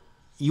enough,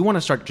 you want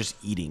to start just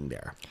eating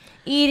there.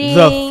 Eating.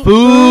 The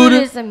food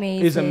is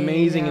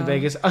amazing. in yeah.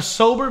 Vegas. A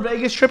sober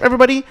Vegas trip,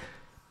 everybody,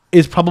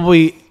 is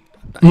probably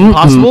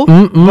impossible,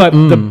 but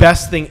the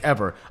best thing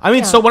ever. I mean,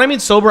 Yeah. so when I mean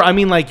sober, I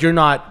mean like you're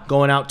not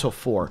going out till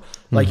 4.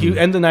 Like you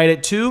end the night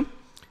at 2,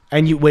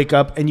 and you wake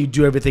up and you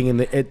do everything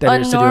that A there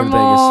is to do in Vegas.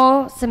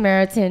 normal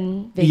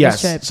Samaritan Vegas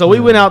Yes. trip. So we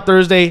went out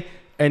Thursday,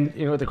 and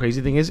you know what the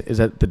crazy thing is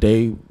that the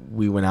day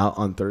we went out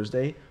on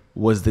Thursday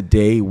was the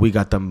day we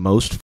got the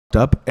most fucked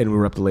up, and we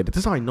were up the latest.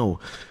 This is how I know.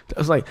 I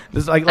was like,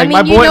 I mean,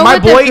 my you boy, know my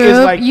with the boy group, is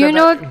like, you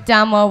know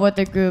damn well with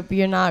the group,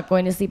 you're not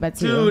going to sleep at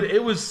 2. dude.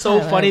 It was so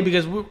Tyler. funny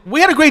because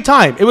we had a great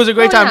time. It was a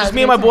great Oh, time. yeah, Just it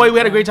me was and a my great boy. time, We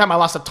had a yeah. great time. I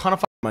lost a ton of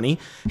fucking money.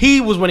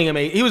 He was winning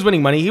He was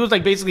winning money. He was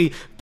like basically.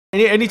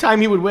 Anytime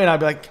he would win,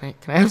 I'd be like, can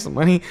I have some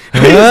money?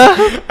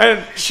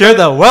 and Share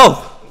the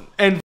wealth.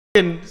 And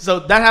so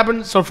that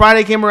happened. So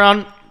Friday came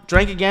around,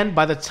 drank again.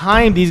 By the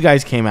time these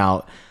guys came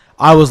out,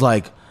 I was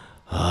like,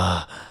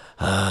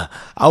 I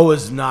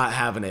was not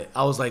having it.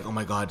 I was like, oh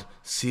my God,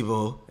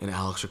 Sibo and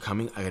Alex are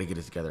coming. I got to get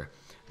it together.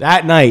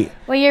 That night.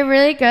 Well, you're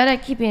really good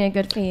at keeping a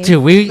good face.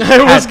 Dude, we had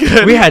no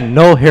hairspray. We had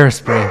no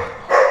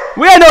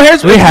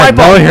hairspray. We had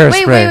no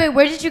hairspray. Wait.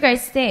 Where did you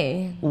guys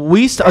stay?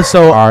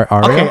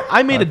 Okay,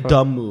 I made a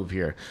dumb move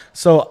here.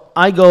 So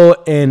I go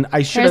and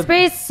I should have.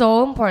 Hairspray is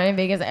so important in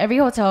Vegas. Every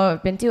hotel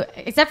I've been to,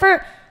 except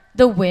for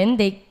the Wynn,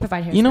 they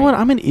provide hairspray. You know what?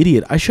 I'm an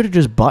idiot. I should have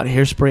just bought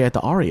hairspray at the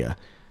Aria.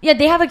 Yeah,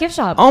 they have a gift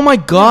shop. Oh my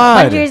god!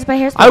 Why did you guys buy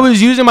hairspray? I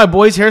was using my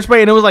boy's hairspray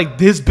and it was like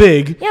this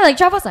big. Yeah, like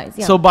travel size.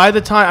 Yeah. So by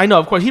the time I know,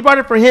 of course, he bought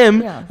it for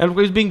him, Yeah. and he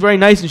was being very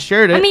nice and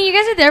shared it. I mean, you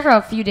guys are there for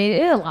a few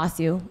days. It'll last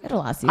you.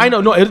 I know.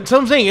 No, that's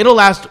what I'm saying. It'll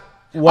last.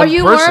 One Are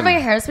you person. more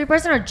of a hairspray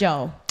person or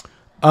gel?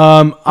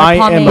 I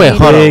pomade? am Wait, a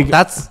hold big. on.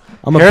 That's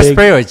I'm a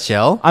hairspray or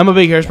gel? I'm a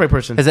big hairspray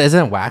person.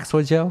 Isn't wax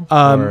or gel?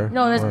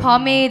 No, there's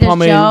pomade, there's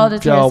Pomade, gel,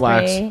 there's gel,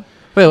 hairspray.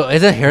 Wait,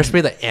 isn't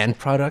hairspray the end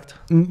product?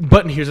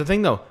 But here's the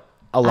thing, though.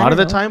 A lot don't of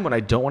the know. time, when I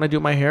don't want to do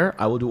my hair,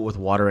 I will do it with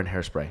water and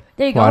hairspray.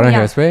 There you go. Water and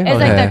yeah. hairspray? It's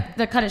Okay. like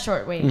the cut it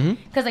short way.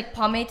 Because like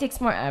pomade takes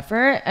more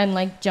effort and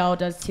like gel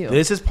does too.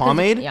 This is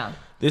pomade. Yeah.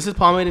 This is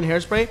pomade and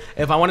hairspray.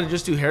 If I wanted to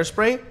just do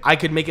hairspray, I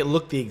could make it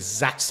look the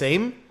exact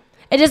same.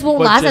 It just won't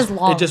But last just- as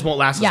long. it just won't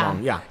last as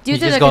long, yeah. Due You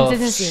to just the go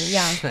consistency.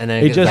 Yeah. And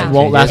then It gets just back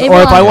won't to last. you. It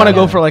Or if I won't, want to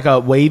yeah. go for like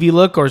a wavy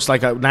look or it's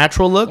like a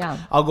natural look, Yeah.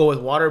 I'll go with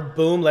water,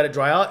 boom, let it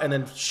dry out, and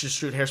then just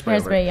shoot hairspray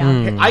over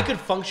Hairspray, it. yeah. I could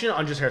function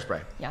on just hairspray.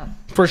 Yeah.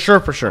 For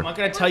sure. I'm not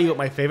going to tell you what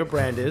my favorite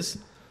brand is,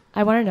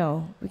 I want to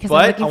know because I'm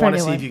but looking I for a want to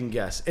new see one. if you can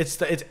guess.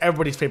 It's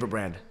everybody's favorite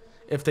brand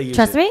if they use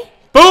Trust it. me.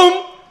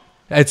 Boom!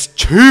 It's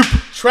cheap.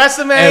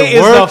 Tresemme It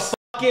is works. the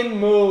fucking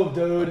move,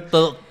 dude.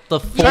 The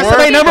four.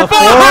 Tresemme number the 4.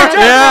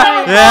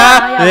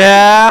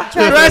 Yeah.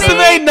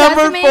 Tresemme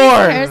number 4.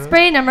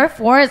 Hairspray number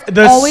 4 is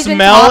The always been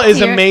smell top is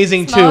tier.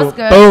 amazing, Smells too.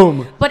 good.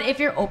 Boom. But if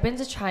you're open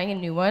to trying a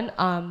new one,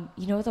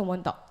 you know the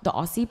one, the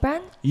Aussie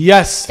brand?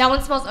 Yes. That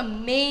one smells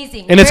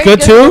amazing. And it's Very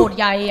good too? food.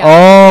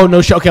 Yeah. Oh,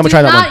 no shit. Okay, I'm going to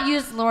try Do that not one.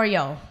 use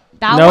L'Oreal.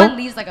 That No? one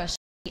leaves like a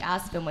shitty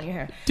ass film on your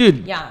hair.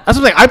 Dude, Yeah. that's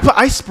what I'm saying.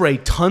 I spray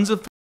tons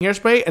of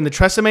hairspray, and the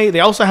Tresemme, they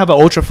also have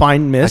an ultra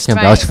fine I mist. can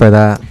Right. vouch for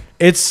that.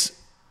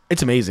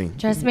 It's amazing.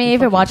 Trust me,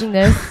 if you're watching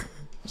this,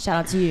 shout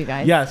out to you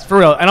guys. Yes, for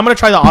real. And I'm going to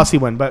try the Aussie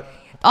one, but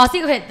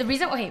Aussie, okay, the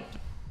reason, okay,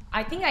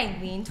 I think I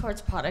lean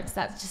towards products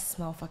that just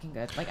smell fucking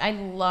good. Like, I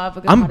love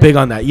a good I'm product. big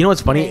on that. You know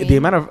what's funny? Really? The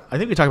amount of, I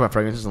think we talked about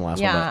fragrances in the last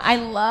one. Yeah, But I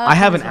love. I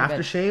have an things that are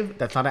good. aftershave.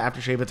 That's not an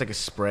aftershave. It's like a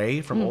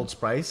spray from Mm. Old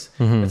Spice.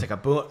 It's like a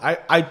boom.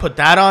 I put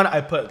that on. I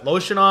put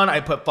lotion on. I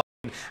put fucking.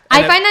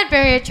 I find that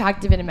very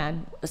attractive in a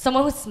man.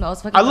 Someone who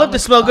smells fucking I love good. to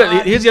smell good.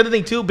 God. Here's the other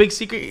thing too. Big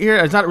secret here.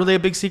 It's not really a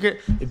big secret.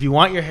 If you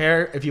want your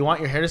hair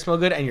to smell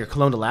good and your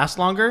cologne to last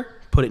longer,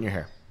 put it in your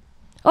hair.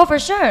 Oh, for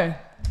sure.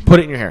 Put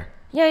it in your hair.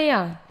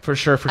 Yeah. For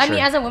sure. I mean,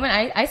 as a woman,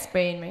 I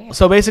spray in my hair.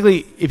 So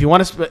basically, if you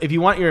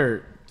want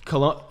your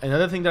cologne,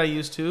 another thing that I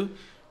use too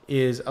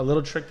is a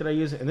little trick that I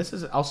use, and this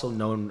is also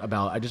known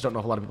about. I just don't know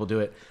if a lot of people do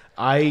it.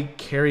 I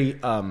carry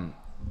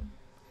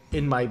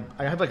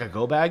I have like a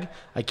go bag.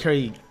 I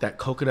carry that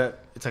coconut.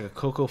 It's like a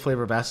cocoa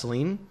flavor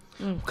Vaseline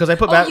because I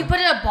put. You put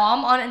a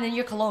balm on and then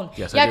your cologne.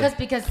 Yes, I yeah, do.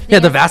 because Yeah,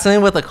 the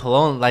Vaseline with the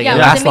cologne, like yeah, it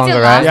it lasts makes it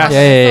longer, last right? longer.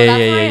 Yeah, So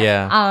yeah, that's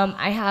yeah. why,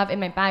 I have in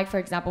my bag, for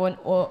example, an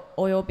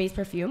oil-based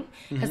perfume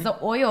because the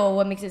oil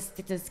what makes it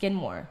stick to the skin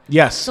more.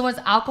 Yes. So when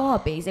it's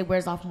alcohol-based, it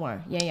wears off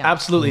more. Yeah.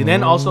 Absolutely. And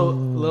then also a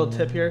little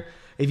tip here: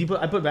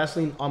 I put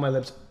Vaseline on my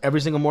lips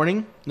every single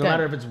morning, no Good.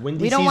 matter if it's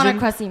windy We don't season, want a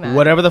crusty man.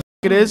 whatever the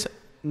it is.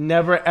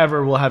 Never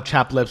ever will have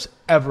chapped lips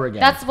ever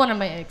again. That's one of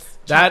my ex.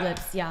 Chapped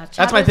lips. Yeah. That's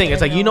chapped my lips thing.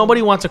 It's are like no.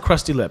 nobody wants a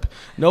crusty lip.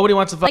 Nobody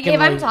wants a Like fucking. if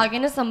I'm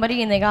talking to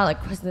somebody and they got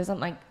like crusty lips, I'm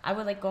like, I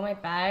would like go in my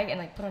bag and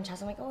like put on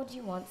chest. I'm like, oh, do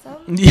you want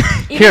some?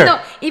 Here.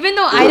 Even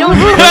though I don't.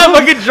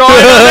 Fucking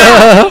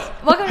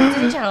drawing. Welcome to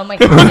Disney Channel. I'm like,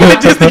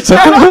 Disney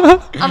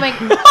Channel. I'm like,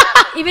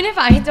 even if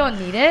I don't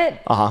need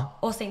it.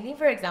 Oh, same thing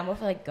for example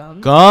for like gum.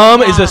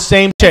 Gum is Yeah. the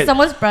same If shit.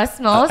 someone's breath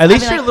smells. At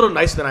least I'd be you're a little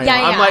nicer than I am. Yeah,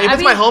 I'm yeah. like, if I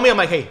it's my mean- homie, I'm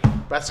like, hey,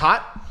 that's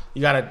hot.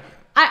 You gotta.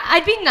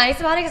 I'd be nice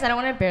about it because I don't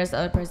want to embarrass the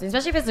other person,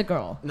 especially if it's a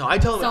girl. No, I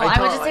tell them. So I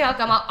would just take out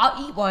gum.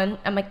 I'll eat one.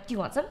 I'm like, do you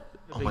want some?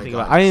 Oh my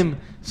god, I am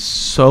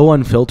so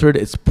unfiltered.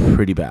 It's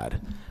pretty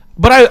bad.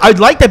 But I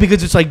like that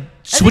because it's like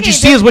That's what you okay.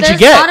 see is what you There's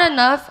get. not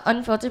enough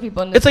unfiltered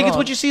people in this It's like it's world.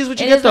 what you see is what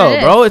you It get is what though, it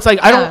is. bro. It's like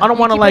I Yeah, don't you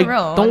want to keep it like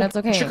real, and don't that's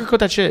okay. sugarcoat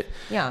that shit.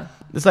 Yeah.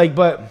 It's like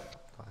but Can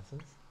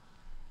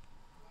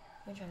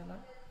I try them out?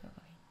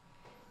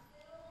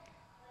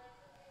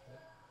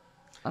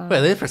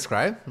 Wait, they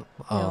prescribe?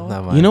 Oh, No.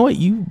 never mind. you know what?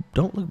 You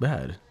don't look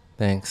bad.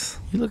 Thanks.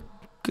 You look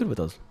good with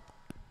those.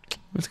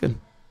 That's good.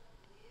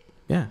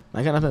 Yeah,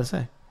 I got nothing to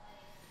say.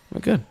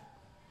 Look good.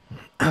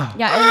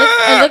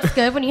 Yeah, it looks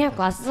good when you have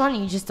glasses on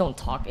and you just don't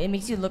talk. It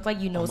makes you look like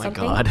you know Oh my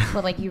something, God.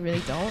 but like you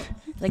really don't.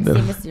 Like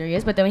stay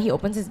mysterious. But then when he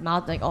opens his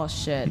mouth, like oh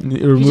shit, It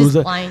he's removes just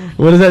that. blind.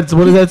 What is that?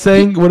 What is that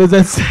saying? What does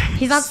that say?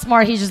 He's not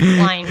smart. He's just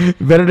blind.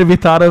 Better to be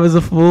thought of as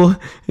a fool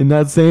and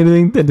not say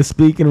anything than to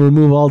speak and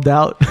remove all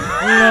doubt.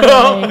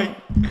 Literally.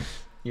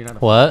 You're not a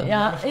What?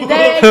 Yeah. He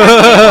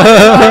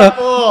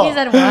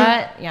said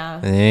what? Yeah.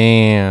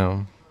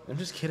 Damn. I'm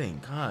just kidding.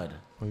 God.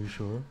 Are you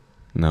sure?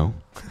 No.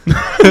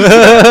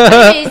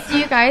 Anyways, do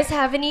you guys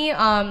have any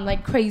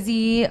like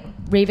crazy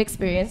rave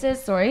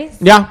experiences, stories?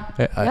 Yeah.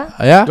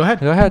 Yeah. Go ahead.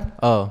 Go ahead.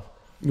 Oh.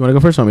 You want to go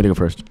first? Or want me to go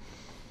first?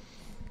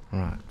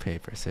 Rock,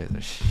 paper,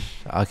 scissors.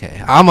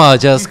 Okay, I'm gonna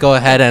just go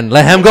ahead and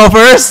let him go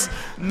first.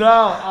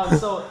 No.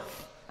 So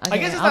Okay, I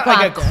guess it's I'll not go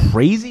like after. a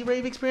crazy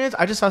rave experience.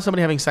 I just saw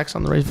somebody having sex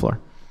on the rave floor.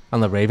 On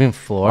the raving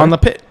floor. On the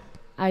pit.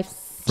 I've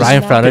Right seen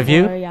in that front of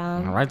you? before,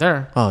 Yeah. Right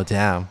there. Oh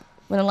damn.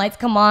 When the lights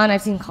come on,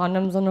 I've seen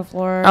condoms on the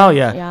floor. Oh,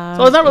 yeah. Yeah.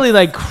 So it's not really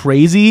like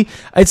crazy.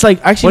 It's like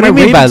actually. What do you my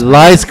mean rave by experience-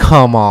 lights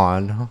come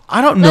on?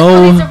 I don't Like,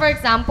 okay, so know. for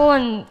example,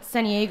 in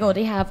San Diego,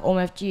 they have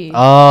OMFG.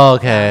 Oh,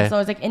 okay. So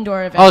it's like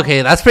indoor event.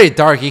 Okay, that's pretty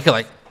dark. You could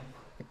like.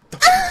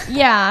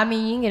 Yeah, I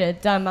mean, you can get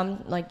it done.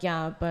 I'm like,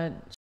 yeah, but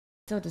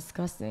so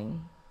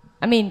disgusting.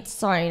 I mean,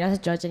 sorry, not to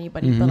judge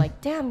anybody, but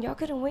like, damn, y'all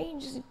couldn't wait.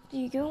 Just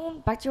you go home,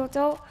 back to your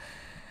hotel.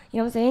 You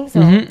know what I'm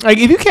saying? So Like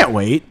if you can't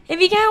wait, if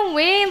you can't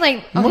wait,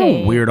 like, What a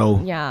okay,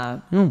 weirdo.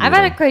 Yeah, You're a I've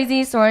had a weirdo.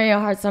 crazy story a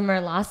hard summer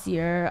last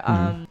year.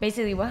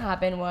 Basically, what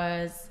happened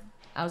was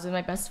I was with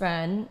my best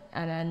friend,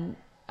 and then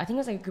I think it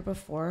was like a group of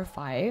 4 or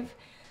 5.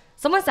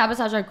 Someone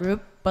sabotaged our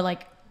group, but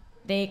like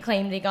they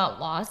claimed they got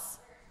lost,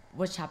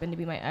 which happened to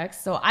be my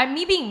ex. So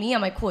me being me,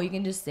 I'm like, cool, you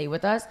can just stay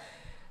with us.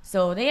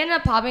 So they ended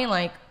up popping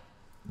like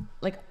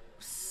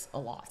a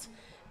lot,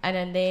 and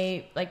then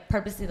they like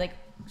purposely like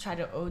tried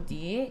to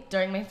OD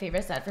during my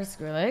favorite set for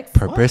Skrillex.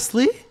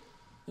 Purposely?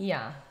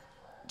 Yeah,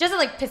 just to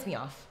like piss me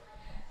off.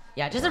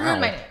 Yeah, just to ruin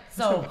my night.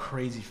 So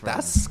crazy friend.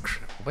 That's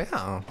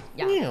wow.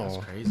 Yeah.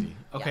 Ew. crazy.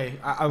 Okay,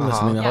 I'm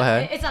listening now. Go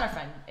ahead. It's not a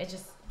friend. It's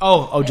just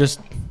Just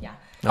yeah.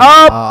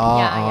 oh.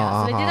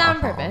 Yeah. So they did that on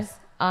purpose.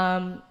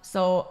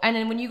 So and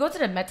then when you go to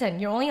the Met 10,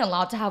 you're only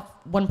allowed to have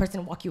one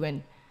person walk you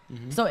in.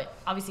 So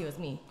obviously it was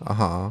me.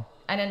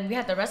 And then we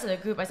had the rest of the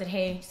group. I said,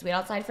 hey, just wait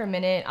outside for a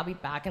minute. I'll be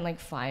back in like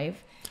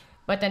 5.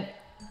 But then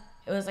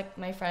it was like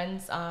my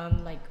friend's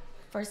like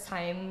first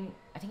time.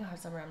 I think her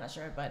summer. I'm not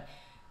sure, but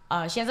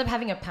she ends up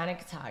having a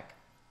panic attack.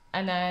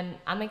 And then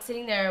I'm like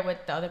sitting there with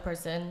the other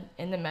person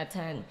in the Met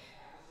 10.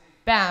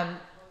 Bam!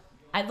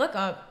 I look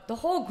up. The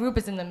whole group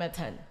is in the Met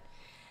 10.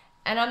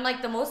 And I'm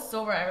like the most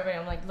sober everybody.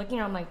 I'm like looking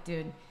around, I'm like,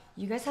 dude,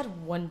 you guys had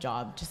one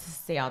job just to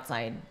stay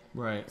outside.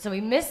 Right. So we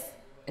missed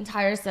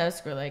entire set of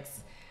Skrillex.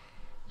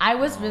 I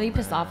was really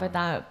pissed off at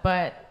that,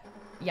 but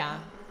yeah.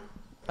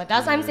 But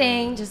that's what I'm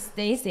saying, just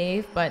stay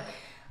safe. But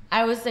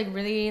I was like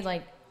really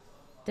like,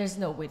 there's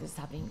no way this is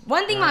happening.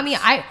 One thing about me,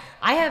 I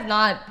have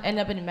not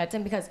ended up in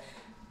Metten because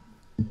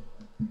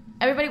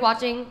everybody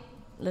watching,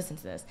 listen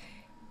to this.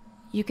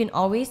 You can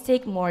always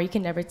take more, you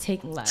can never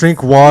take less.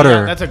 Drink water.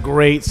 Yeah, that's a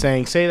great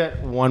saying. Say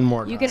that one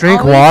more time. You can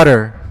Drink always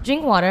water.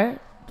 Drink water.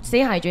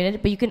 Stay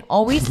hydrated, but you can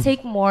always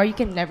take more. You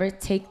can never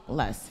take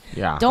less.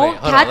 Yeah. Don't Wait,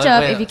 hold catch on,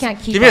 up wait, if you can't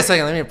keep Give me a up.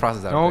 second. Let me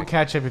process that. Don't quick.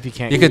 catch up if you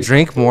can't. You could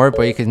drink more,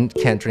 but you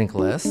can't drink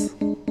less.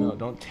 No,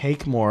 don't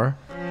take more.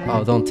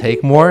 Oh, don't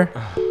take more.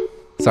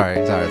 Sorry.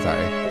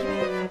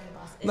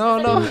 No.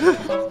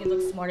 You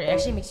look smarter. It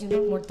actually makes you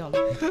look more dumb.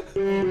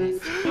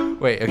 Anyways.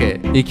 Wait. Okay.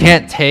 You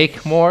can't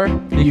take more. You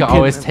can can-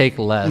 always take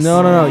less.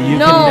 No. You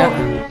No.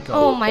 can never. Go.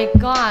 Oh my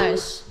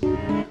gosh.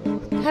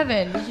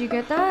 Heaven, did you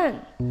get that?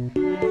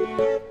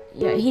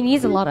 Yeah, he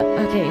needs a lot of.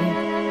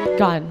 Okay.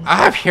 God. I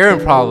have hearing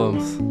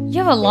problems.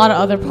 You have a lot of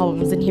other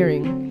problems in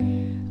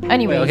hearing.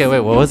 Anyway. Wait,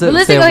 what was it? But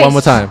listen, Say it okay, one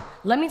more time.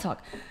 Let me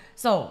talk.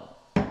 So,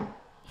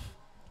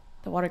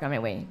 the water got my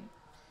way.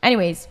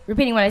 Anyways,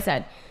 repeating what I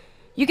said.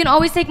 You can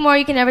always take more,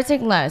 you can never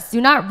take less. Do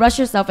not rush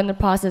yourself in the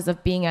process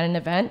of being at an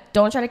event.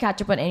 Don't try to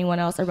catch up on anyone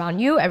else around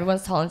you.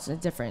 Everyone's tolerance is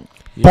different.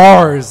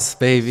 Bars,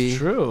 baby.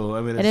 True.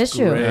 I mean, It it's is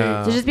true. great.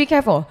 Yeah. So just be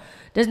careful.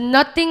 There's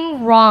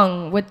nothing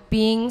wrong with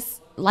being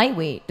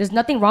lightweight. There's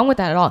nothing wrong with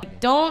that at all.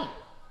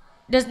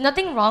 There's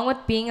nothing wrong with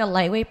being a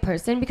lightweight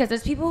person because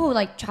there's people who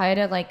like try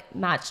to like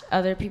match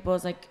other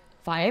people's like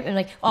vibe and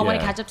like, oh, I want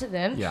to Yeah. catch up to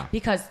them Yeah.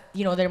 because,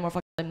 you know, they're more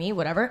fucked than me,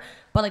 whatever.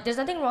 But like, there's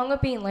nothing wrong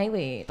with being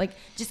lightweight. Like,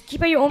 just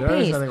keep at your own There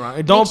pace. is nothing wrong.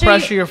 Make Don't sure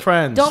pressure you- your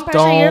friends. Don't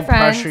pressure your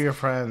friends. pressure your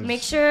friends.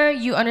 Make sure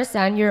you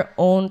understand your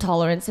own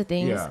tolerance to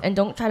things Yeah. and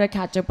don't try to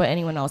catch up with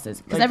anyone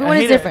else's because Like, everyone I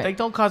is hate it. different. Like,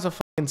 don't cause a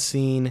fucking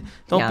scene.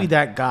 Don't Yeah. be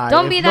that guy.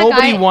 Don't If be that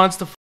nobody guy. wants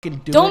to fucking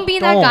do it. Don't be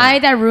that don't. guy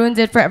that ruins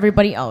it for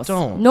everybody else.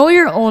 Don't. Know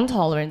your own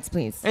tolerance,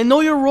 please. And know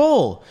your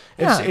role.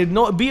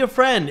 Yeah. Be a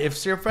friend.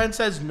 If your friend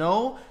says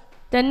no,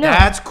 Then no.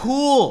 that's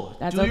cool.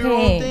 That's do your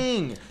okay. own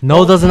thing.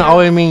 No doesn't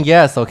always mean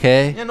yes.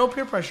 Okay. Yeah, no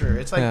peer pressure.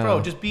 It's like, Yeah.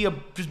 bro, just be a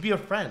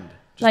friend.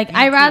 Just Like, be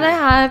I'd rather cool.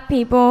 have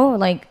people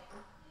like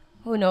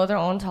who know their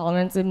own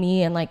tolerance with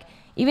me, and like,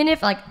 even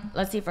if like,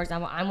 let's say for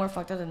example, I'm more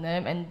fucked up than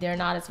them and they're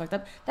not as fucked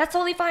up, that's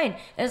totally fine.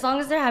 As long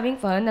as they're having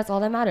fun, that's all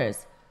that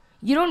matters.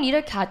 You don't need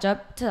to catch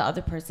up to the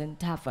other person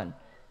to have fun.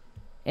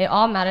 It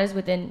all matters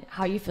within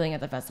how you're feeling at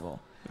the festival.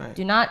 Right.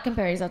 Do not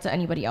compare yourself to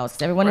anybody else.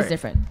 Everyone is Right.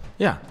 different.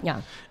 Yeah.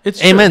 Yeah. It's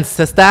true. Amen,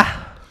 sister.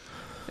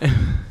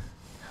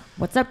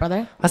 What's up,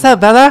 brother? What's up,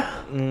 brother?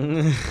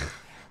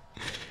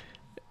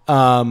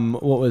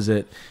 What was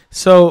it?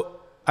 So,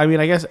 I mean,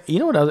 I guess, you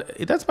know what else?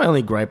 That's my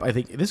only gripe. I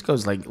think this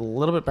goes like a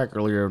little bit back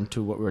earlier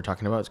to what we were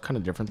talking about. It's kind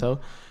of different though.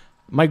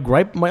 My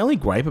only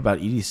gripe about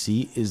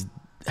EDC is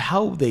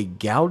how they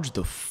gouge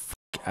the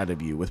out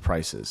of you with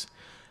prices.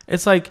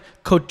 It's like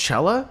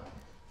Coachella.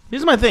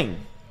 Here's my thing: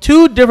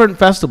 2 different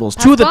festivals,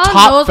 2 of the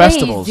top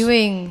festivals.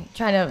 Trying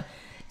to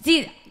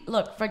see.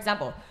 Look, for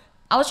example,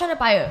 I was trying to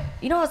buy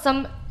you know how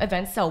some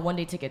events sell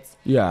 1-day tickets.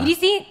 Yeah.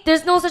 EDC,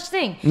 there's no such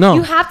thing. No.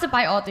 You have to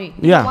buy all 3.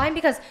 Yeah. Why?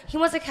 Because he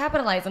wants to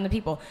capitalize on the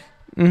people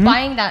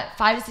buying that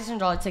 $500 to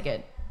 $600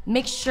 ticket,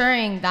 make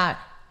sure that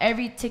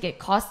every ticket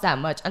costs that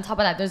much. On top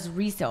of that, there's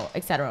resale,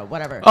 etc.,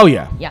 whatever. Oh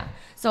yeah. Yeah.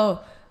 So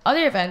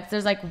other events,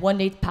 there's like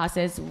 1-day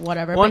passes,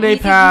 whatever. 1-day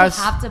but pass.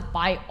 You have to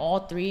buy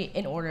all 3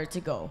 in order to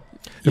go.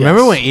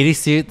 Remember when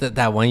EDC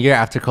that one year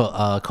after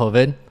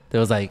COVID, there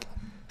was like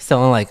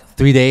selling like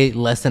 3-day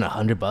less than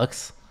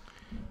 $100.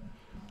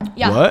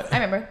 Yeah. What?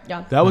 I remember.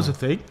 Yeah. That was a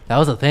thing. That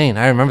was a thing.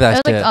 I remember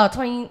that It was shit. like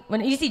 20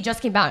 when EDC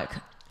just came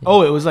back.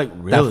 Oh, it was like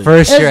really. That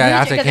first It was year really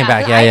after it cheap, came 'cause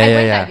back. I went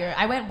Yeah. that year.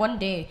 I went 1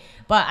 day,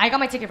 but I got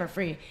my ticket for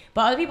free.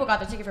 But other people got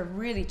their ticket for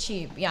really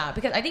cheap. Yeah,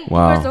 because I think people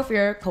Wow. were so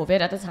fear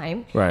COVID at the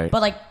time. Right.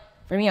 But like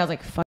for me, I was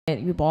like, fuck it,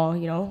 you ball,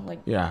 you know, like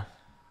Yeah.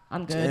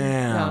 I'm good.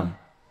 Damn.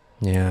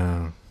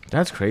 Yeah.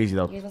 That's crazy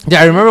though. Yeah.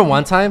 Yeah, I remember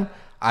one time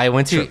I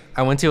went to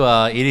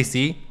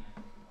EDC.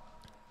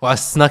 Well, I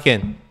snuck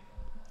in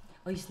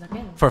Oh, you snuck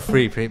in. for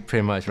free,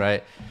 pretty much,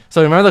 right?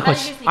 So remember the How did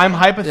question? you sneak I'm in?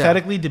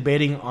 hypothetically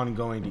debating on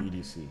going to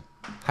EDC.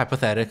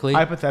 Hypothetically.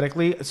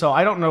 Hypothetically, so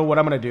I don't know what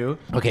I'm gonna do.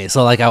 Okay,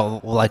 so like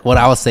what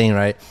I was saying,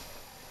 right?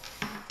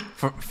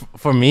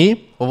 For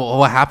me,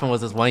 what happened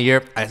was this one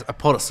year I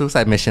pulled a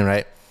suicide mission,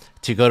 right,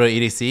 to go to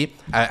EDC.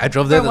 I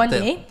drove there. For one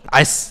day?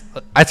 Mm-hmm.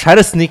 I tried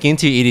to sneak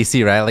into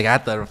EDC, right? Like I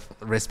had the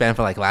wristband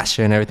for like last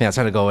year and everything. I was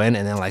trying to go in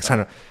and then like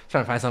trying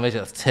to find somebody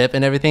to tip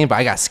and everything, but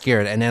I got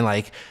scared. And then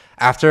like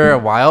after a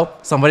while,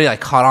 somebody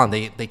like caught on.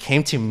 They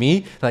came to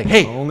me like,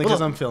 hey, Only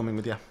because I'm filming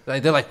with you.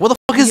 like they're like, what the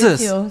fuck is You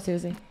this? too,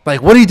 seriously.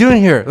 Like, what are you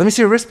doing here? Let me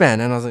see your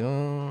wristband. And I was like,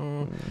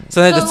 oh.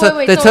 So then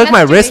they So took in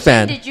my that situation,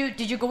 wristband.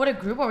 Did you go with a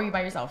group or were you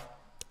by yourself?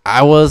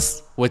 I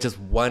was with just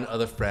one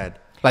other friend.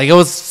 Like it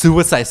was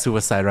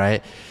suicide,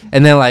 right?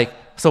 And then like,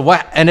 so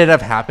what ended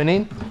up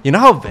happening? You know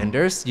how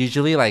vendors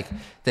usually like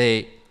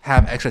they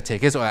have extra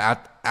tickets, or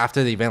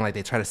after the event, like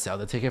they try to sell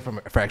the ticket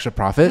for extra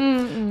profit.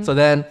 So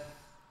then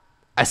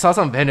I saw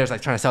some vendors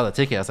like trying to sell the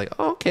ticket. I was like,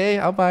 oh, okay,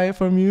 I'll buy it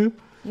from you.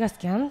 You got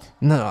scammed?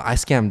 No, I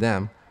scammed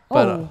them.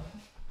 But Oh.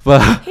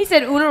 but He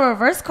said Uno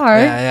reverse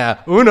card.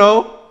 yeah,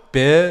 Uno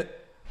bit.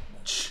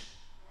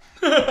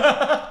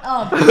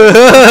 Oh. Okay,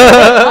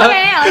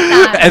 I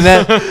like that. And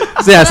then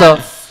so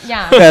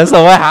Yeah. yeah,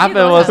 so what You happened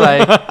go was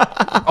ahead.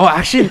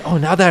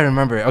 like, now that I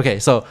remember it. Okay,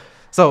 so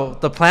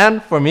the plan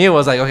for me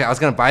was like, okay, I was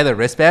gonna buy the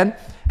wristband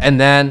and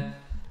then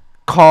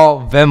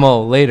call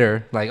Venmo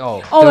later, like, there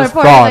was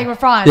report, fraud. like,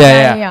 fraud.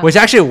 Yeah, Yeah. which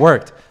actually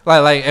worked.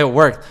 Like it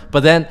worked,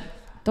 but then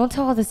Don't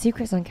tell all the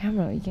secrets on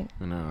camera. You can't.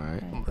 I know,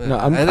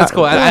 right? that's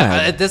cool.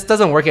 Yeah. This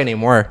doesn't work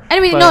anymore.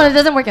 Anyway, But- no, it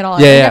doesn't work at all.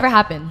 Yeah, it yeah. never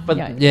happened. But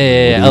yeah.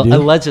 yeah. What do you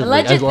do? Allegedly.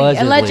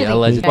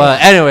 Allegedly. Yeah.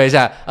 But anyways,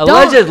 yeah,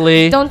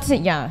 allegedly. Don't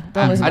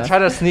listen I to try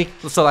to sneak.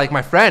 So like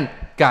my friend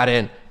got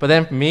in, but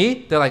then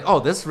me, they're like, oh,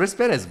 this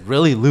wristband is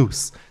really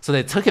loose. So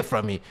they took it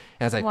from me,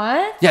 and I was like,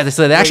 What? yeah.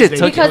 So they actually they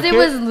took Because it. it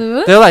was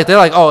loose? They're like,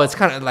 oh, it's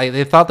kind of like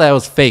they thought that it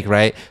was fake,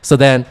 right? So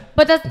then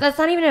But that's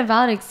not even a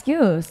valid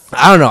excuse.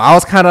 I don't know. I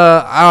was kind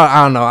of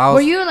I don't know.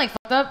 Were you like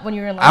fucked up when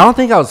you were in line? I don't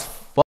think I was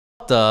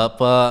fucked up,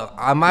 but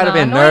I might have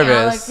been knowing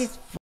nervous. Alex, he's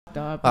fucked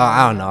up.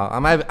 I don't know. I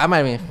might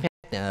have been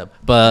fucked up,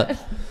 but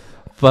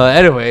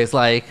anyways,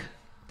 like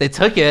they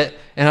took it,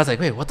 and I was like,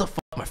 wait, what the fuck?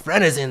 My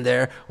friend is in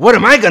there. What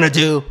am I gonna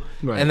do?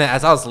 Right. And then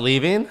as I was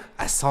leaving,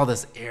 I saw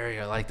this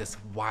area, like this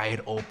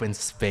wide open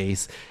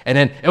space, and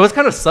then it was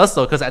kind of sus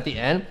though, because at the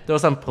end there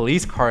was some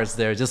police cars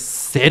there, just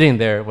sitting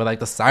there with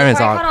like the sirens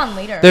probably on. caught on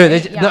later, They,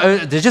 right? they, Yeah. no,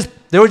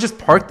 they were just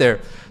parked there.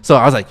 So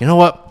I was like, you know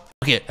what?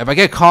 Okay, if I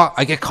get caught,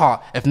 I get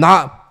caught. If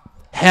not,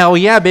 hell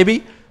yeah,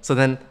 baby. So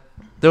then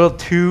there were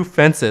 2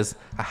 fences.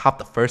 I hopped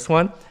the first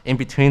one. In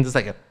between, there's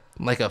like a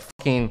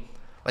fucking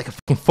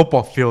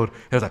football field.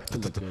 It was like.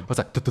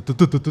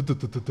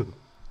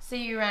 So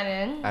you ran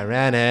in. I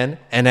ran in,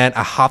 and then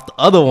I hopped the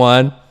other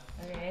one,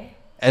 Okay.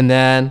 and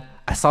then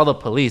I saw the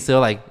police. They were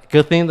like,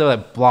 good thing they were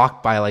like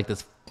blocked by like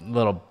this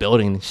little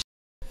building. And shit.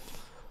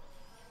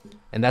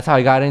 And that's how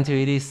I got into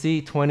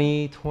EDC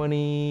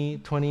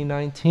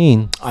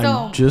 2019.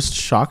 I'm just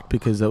shocked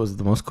because that was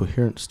the most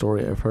coherent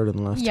story I've heard in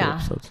the last 2 Yeah.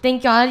 episodes.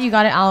 Thank God you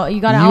got it out. You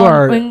got it You out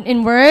are-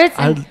 in words.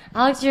 And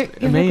Alex, you're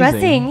Amazing.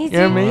 progressing.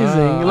 You're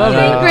amazing. You love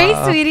You're doing it. great,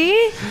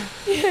 sweetie.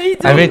 You're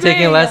I've been doing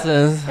taking great.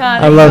 lessons. Yeah, I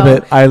there you love go.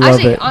 it. I love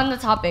Actually, it. on the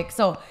topic,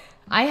 so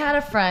I had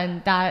a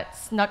friend that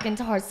snuck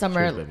into Hard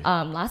Summer Cheers, baby.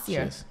 last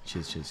year.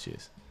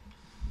 Cheers.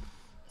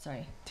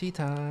 Sorry. Tea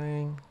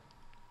time.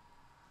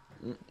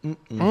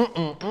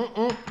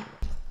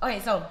 Okay,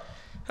 so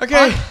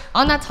Okay.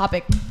 on that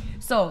topic,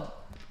 so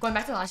going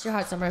back to last year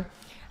Hard Summer,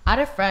 I had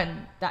a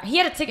friend that he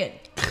had a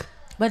ticket,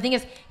 but the thing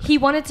is, he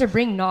wanted to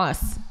bring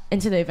Nos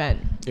into the event,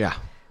 Yeah.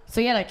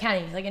 so he had a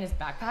candy like in his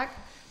backpack.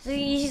 So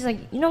he's like,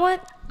 you know what?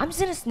 I'm just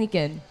gonna sneak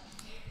in.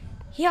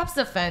 He hops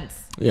the fence.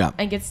 Yeah.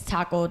 And gets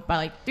tackled by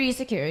like 3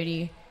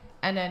 security,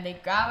 and then they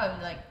grab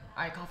him like,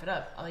 all right, cough it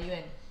up. I'll let you in.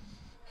 He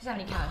doesn't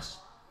have any cash.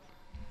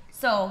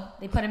 So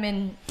they put him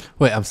in.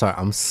 Wait, I'm sorry.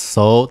 I'm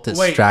so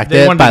distracted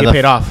they wanted by to get the.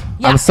 paid off.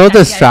 I'm so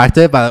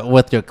distracted by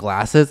with your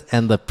glasses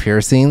and the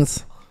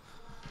piercings.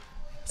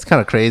 It's kind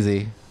of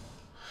crazy.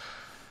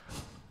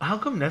 How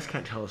come Ness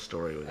can't tell a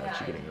story without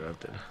you getting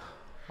interrupted?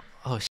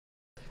 Oh,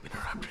 I'm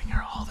interrupting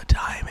her all the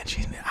time, and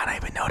she's not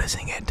even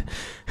noticing it.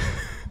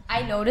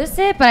 I noticed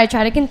it, but I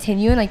try to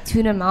continue and like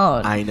tune him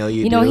out. I know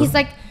you You know, do.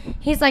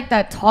 he's like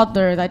that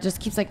toddler that just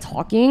keeps like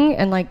talking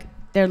and like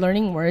they're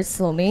learning words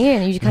slowly,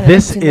 and you kind of.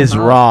 This is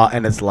raw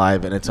and it's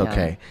live and it's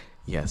okay.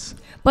 Yes.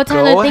 But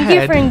Tyler, Go thank you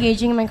ahead. for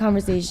engaging in my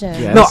conversation.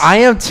 Yes. no, I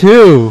am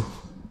too.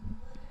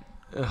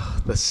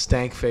 Ugh, the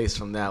stank face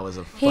from that was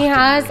a. He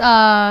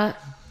has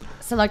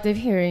selective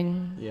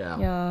hearing. Yeah.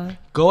 Yeah.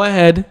 Go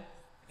ahead,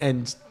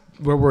 and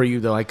where were you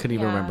though? I couldn't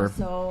even remember.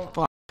 So,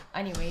 Fuck.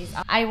 anyways,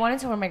 I wanted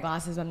to wear my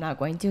glasses, but I'm not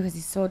going to because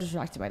he's so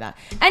distracted by that.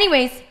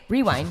 Anyways,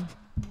 rewind.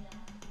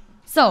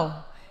 So,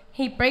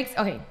 he breaks.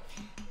 Okay.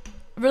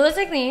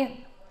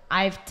 Realistically,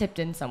 I've tipped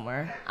in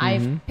somewhere.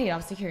 I've paid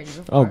off security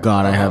before. Oh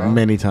God, I have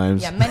many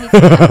times. Yeah, many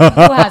times.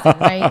 Who hasn't,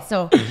 right?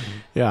 So,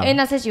 Yeah. in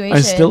that situation.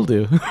 I still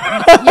do. Yeah,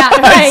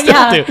 right.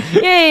 still do.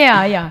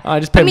 Yeah. I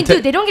just pay I mean, them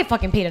dude, they don't get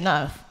fucking paid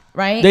enough,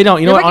 right? They don't.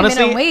 You know They're what, working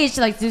honestly, minimum wage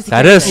to like do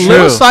That security. is true.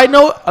 Little side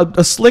note: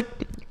 a slick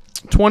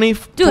 20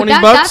 Dude,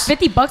 that bucks.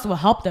 $50 will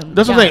help them.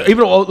 That's what I'm saying.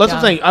 Even that's what I'm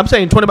Yeah. saying. I'm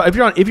saying 20 bucks.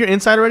 If you're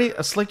inside already,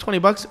 a slick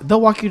 $20,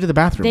 they'll walk you to the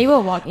bathroom. They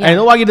will walk. Yeah. And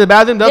they'll walk you to the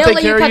bathroom. They'll take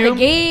let care you of cut you. the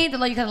gate. They'll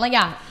let you cut. Like,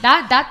 yeah,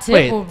 that tip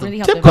Wait, will the really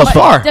help tip them. goes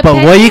far. But what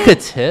you depending- could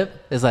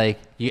tip is like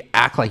you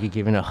act like you're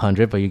giving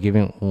 100, but you're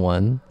giving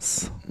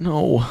once.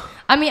 No.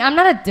 I mean, I'm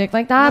not a dick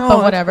like that, No, but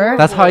that's whatever.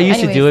 That's how I used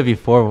to do Anyways, it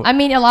before. I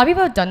mean, a lot of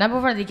people have done that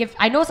before. They give.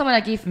 I know someone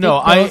that gave fake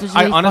No, bills, which is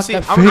I really honestly-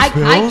 fucked up.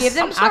 I'm- I give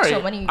them I'm sorry.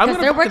 actual money I'm because gonna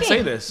they're fucking working.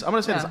 say this. I'm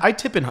gonna say this. Yeah. I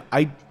tip in.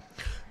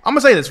 I'm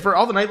gonna say this for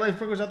all the nightlife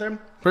workers out there.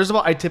 First of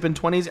all, I tip in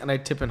 20s and I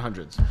tip in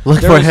hundreds. Look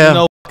There for is him.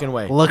 No fucking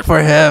way. Look for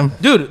him.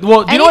 Dude,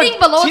 well, do you know Anything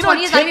what, below do you know what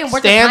 20 is not tip even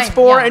worth the stands time.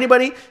 for? Yeah.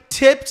 Anybody?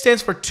 Tip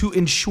stands for to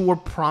ensure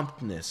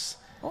promptness.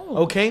 Oh.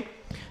 Okay,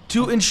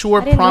 to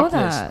ensure I didn't know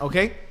promptness. that.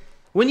 Okay,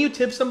 when you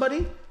tip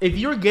somebody, if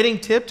you're getting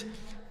tipped,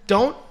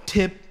 don't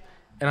tip.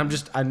 And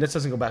this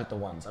doesn't go back to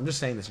ones. I'm just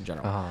saying this in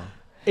general.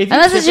 If you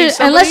Unless tipping you're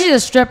somebody- a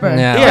stripper. Yeah.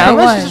 yeah, Okay,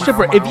 unless one. it's a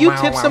stripper. If you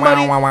tip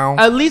somebody, Wow, wow,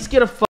 wow. at least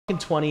get a fucking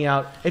 20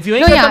 out. If you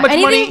ain't No, got yeah, that much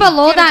anything money,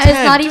 below get a that is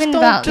 10. not Just even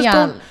don't- val- just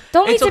yeah.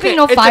 Don't be It's tipping okay.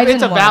 no It's fives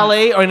It's a and ones.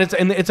 valet, or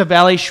it's a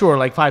valet. Sure,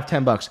 like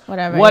 $5-10.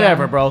 Whatever,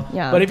 Whatever, yeah. bro.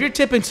 Yeah. But if you're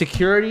tipping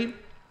security,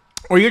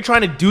 or you're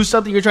trying to do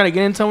something, you're trying to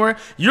get in somewhere,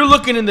 you're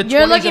looking in the 20s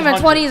You're looking and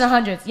for 20s hundreds. and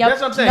hundreds. Yep.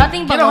 That's what I'm saying.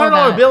 Nothing Get a below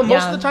 $100 that. bill. Most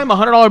Yeah. of the time, a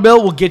 $100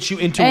 bill will get you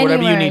into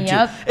whatever you Anywhere, need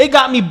yep. to. It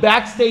got me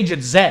backstage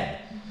at Zed.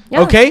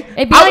 Yeah. Okay,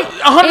 It'd be like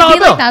 $100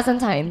 bill. like that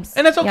sometimes.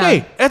 And that's okay.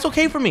 Yeah. That's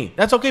okay for me.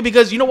 That's okay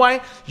because you know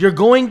why? You're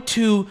going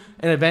to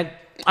an event.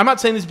 I'm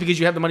not saying this because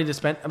you have the money to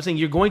spend. I'm saying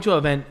you're going to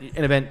an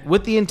event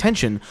with the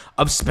intention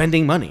of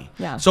spending money.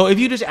 Yeah. So if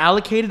you just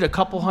allocated a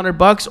couple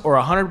 $100 or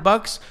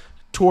 $100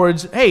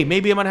 towards, hey,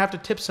 maybe I'm gonna have to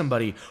tip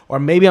somebody, or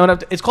maybe I'm gonna have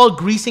to. It's called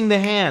greasing the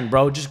hand,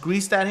 bro. Just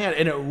grease that hand,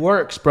 and it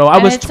works, bro. I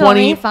And was it's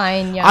 20. totally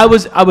fine, yeah. I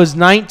was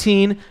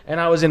 19, and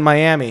I was in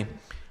Miami.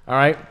 All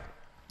right.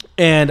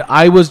 And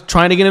I was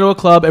trying to get into a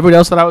club. Everybody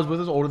else that I was with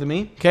was older than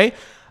me. Okay,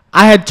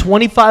 I had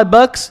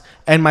 $25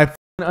 and my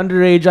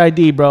underage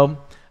ID, bro.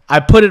 I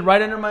put it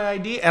right under my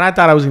ID, and I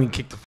thought I was gonna get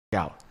kicked the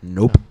out.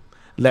 Nope,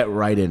 let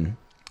right in.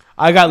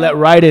 I got let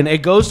right in.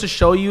 It goes to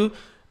show you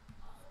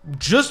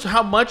just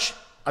how much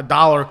a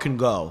dollar can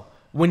go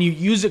when you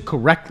use it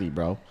correctly,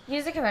 bro.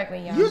 Use it correctly,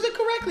 yeah. Use it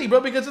correctly, bro,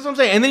 because that's what I'm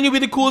saying. And then you'll be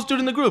the coolest dude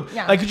in the group.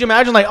 Yeah. Like, could you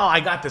imagine, like, oh, I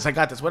got this,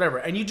 whatever.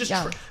 And you just,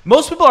 Yeah.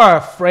 most people are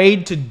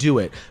afraid to do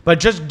it. But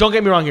just don't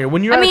get me wrong here.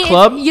 When you're I at mean, a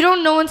club, you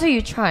don't know until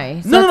you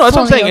try. So no, that's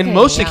what I'm saying. totally And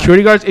most okay, yeah.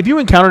 security guards, if you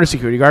encounter a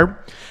security guard,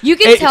 You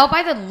can it- tell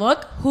by the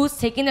look who's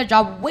taking their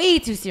job way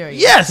too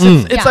serious. yes,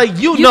 it's Yeah. like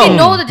you You know. can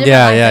know the difference.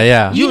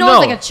 Yeah. You You know,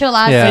 know. it's like a chill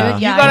ass Yeah.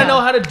 dude. You Yeah, gotta yeah. know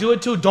how to do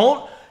it too.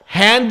 Don't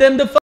hand them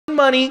the fucking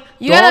money.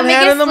 You don't gotta make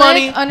hand it them the slick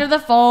money. under the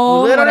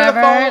phone, Lay it under the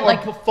whatever. phone, or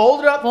Like, fold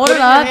it up, fold put it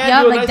in your up, hand,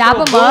 yep, do a like nice dap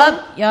little 'em up,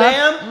 boom, yep.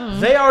 Bam.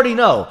 They already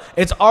know.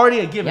 It's already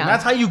a given. Yeah.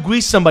 That's how you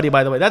grease somebody,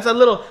 by the way. That's a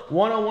little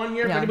 101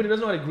 here. If Yeah. anybody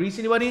doesn't know how to grease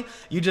anybody,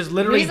 you just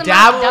literally Grease 'em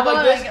dab up, them dab like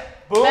 'em this,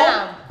 like- boom,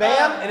 bam.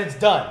 bam, and it's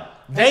done.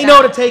 They Like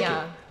know to that, take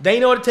yeah. it. They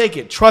know to take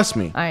it. Trust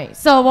me. all right.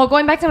 So, well,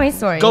 going back to my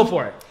story. Go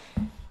for it.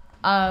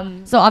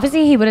 So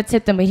obviously he would have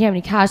tipped them, but he didn't have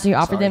any cash, so he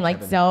offered Sorry, them like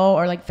Kevin. Zelle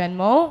or like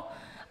Venmo.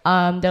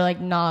 They're like,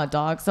 nah,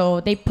 dog. So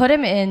they put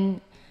him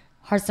in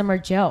hard summer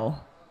jail.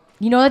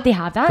 You know that they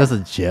have that? That's a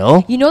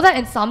jail? You know that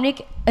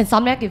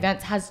Insomniac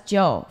events has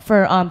jail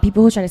for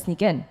people who try to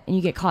sneak in and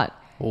you get caught.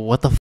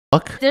 What the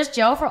fuck? There's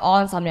jail for all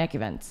Insomniac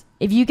events.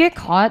 If you get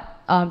caught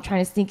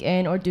trying to sneak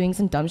in or doing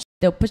some dumb shit,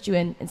 they'll put you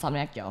in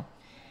Insomniac jail.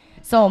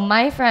 So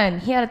my friend,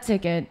 he had a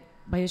ticket,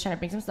 but he was trying to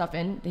bring some stuff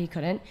in that he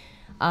couldn't.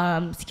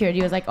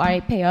 Security was like, all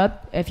right, pay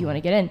up if you want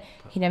to get in.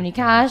 He didn't have any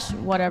cash,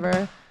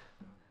 whatever.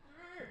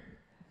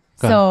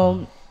 Go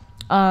So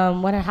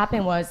what had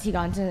happened was he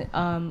got into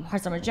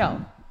hard summer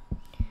jail.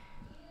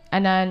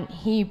 and then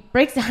he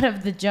breaks out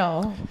of the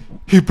jail.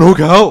 He broke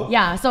out.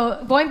 Yeah.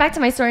 So going back to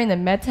my story in the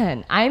med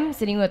tent, I'm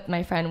sitting with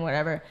my friend,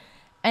 whatever,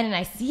 and then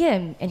I see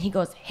him, and he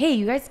goes, "Hey,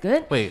 you guys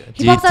good?" Wait,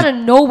 he pops out of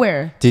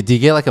nowhere. Did you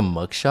get like a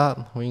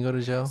mugshot when you go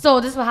to jail? So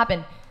this is what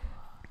happened.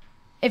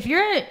 If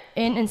you're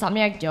in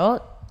Insomniac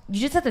jail,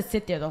 you just have to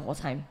sit there the whole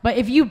time. But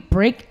if you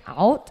break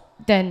out,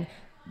 then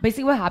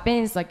basically what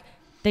happened is like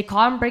they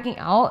caught him breaking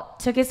out,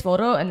 took his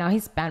photo, and now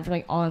he's banned from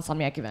like all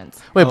Insomniac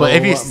events. Wait, but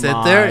if you Oh sit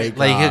my there, like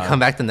you God. could come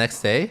back the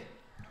next day.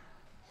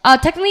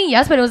 Technically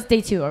yes, but it was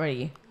day 2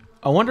 already.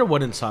 I wonder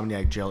what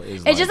Insomniac jail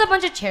is. It's just a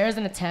bunch of chairs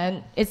in a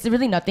tent. It's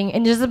really nothing,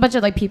 and just a bunch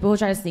of like people who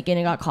try to sneak in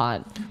and got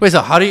caught. Wait,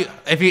 so how do you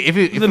if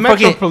the you Metro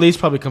fucking, police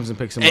probably comes and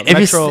picks him up. if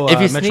Metro, you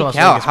Metro sneak Las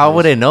out, Vegas how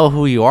would police. they know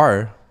who you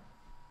are?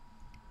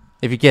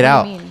 If you get What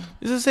out, do you mean?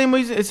 It's the same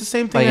way. It's the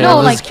same thing. Like, as-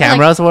 no, there's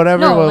cameras or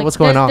whatever? What's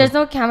going on? There's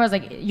no cameras.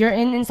 Like you're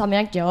in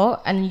Insomniac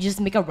jail, and you just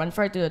make a run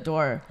for it through the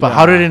door. but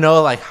how do they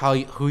know like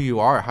who you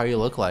are, how you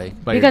look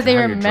like? by Because they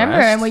how you're remember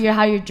dressed. and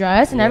how you're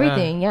dressed and Yeah.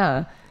 everything.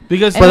 Yeah.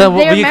 Because And But then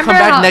they when you come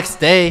remember back how- next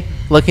day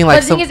looking But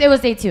like the some. thing is, it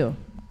was day 2,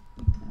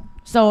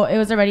 so it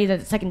was already the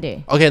second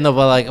day. Okay, no,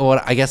 but like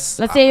what I guess.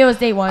 Let's say it was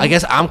day 1. I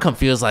guess I'm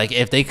confused. Like,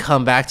 if they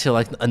come back to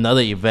like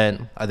another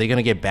event, are they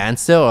gonna get banned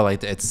still, or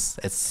like it's?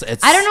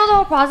 I don't know the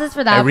whole process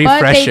for that, It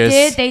but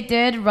refreshes. they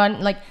did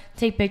run like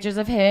take pictures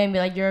of him and be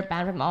like, you're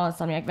banned from all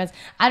Insomniac events.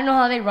 I don't know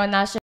how they run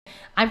that shit.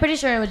 I'm pretty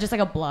sure it was just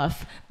like a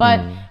bluff, but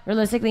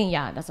realistically,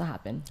 yeah, that's what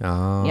happened.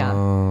 Oh.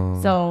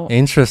 Yeah. So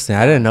Interesting.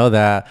 I didn't know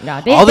that.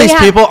 Yeah, all they these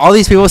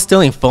have- people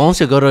stealing phones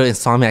should go to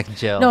Insomniac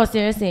jail. no,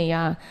 seriously,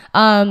 yeah.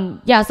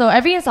 Yeah, so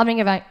every Insomniac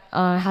event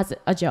has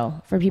a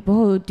jail for people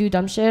who do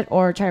dumb shit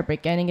or try to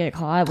break in and get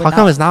caught. How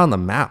come it's not on the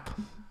map?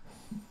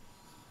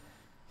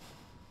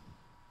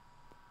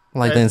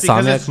 Like the It's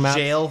because Insomniac it's map.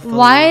 jail for-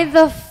 Why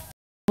the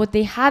would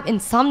they have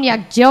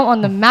Insomniac jail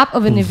on the map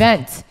of an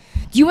event?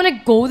 Do you want to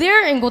go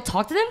there and go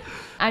talk to them?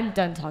 I'm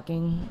done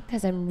talking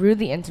because I'm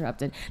rudely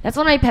interrupted. That's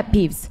one of my pet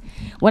peeves.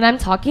 When I'm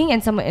talking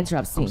and someone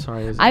interrupts me,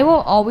 sorry, Izzy. I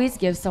will always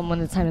give someone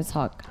the time to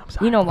talk.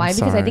 You know why? I'm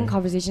Because I think sorry.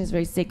 conversation is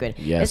very sacred.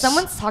 Yes. If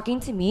someone's talking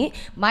to me,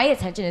 my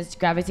attention is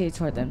gravitated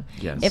toward them.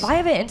 Yes. If I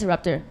have an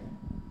interrupter,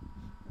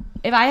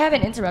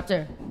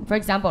 for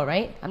example,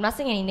 right? I'm not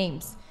saying any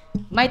names.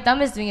 My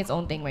thumb is doing its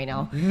own thing right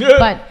now.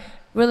 But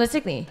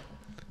realistically,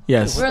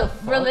 Yes.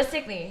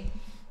 realistically,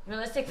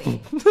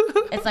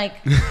 it's like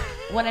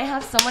when I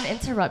have someone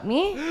interrupt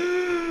me,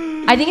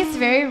 I think it's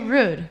very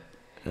rude.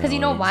 Because you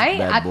know he's a why?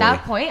 bad At boy.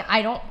 that point,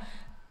 I don't.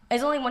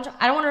 It's only one.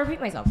 I don't want to repeat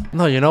myself.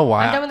 No, you know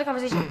why? I'm done with the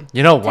conversation.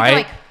 You know Take a why?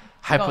 mic. Go.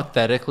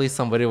 Hypothetically,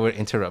 somebody would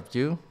interrupt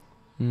you.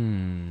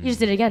 You just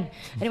did it again.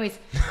 Anyways,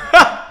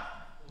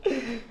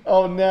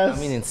 Oh,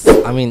 Ness.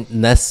 I mean,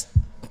 Ness.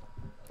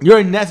 You're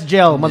in Ness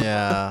jail, mother.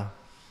 Yeah.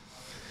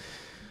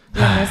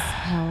 you're in this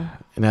hell.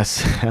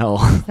 Ness hell.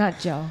 It's not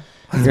Joe.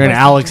 You're in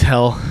Alex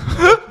hell.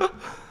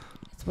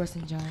 It's worse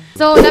than Joe.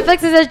 So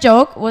Netflix is a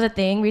joke was a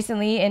thing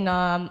recently in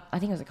I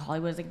think it was like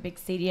Hollywood, it was like big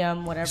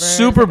stadium, whatever.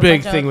 Super It's like a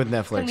big bunch thing of with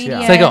Netflix, yeah.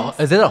 comedians. It's like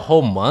is it a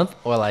whole month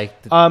or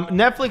like?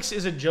 Netflix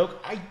is a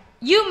joke.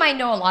 You might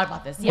know a lot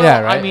about this.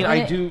 Yeah, right. I mean, In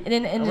I the- do.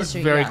 in the I work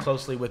industry, very yeah.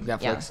 closely with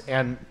Netflix,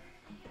 and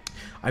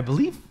I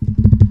believe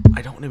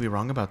I don't want to be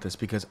wrong about this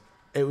because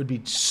it would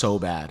be so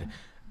bad.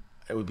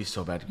 It would be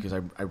so bad because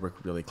I work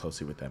really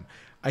closely with them.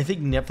 I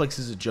think Netflix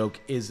is a joke.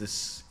 Is a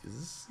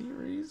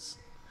series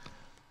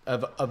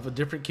of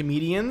different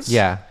comedians.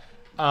 Yeah.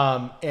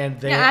 And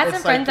they. Yeah, I had it's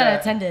some friends that a-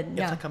 attended, It's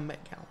yeah. like a Met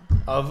Gala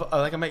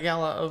of a Met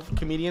Gala of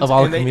comedians. Of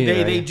all and the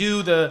comedians, they right.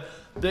 do the.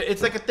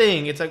 It's like a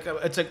thing. It's like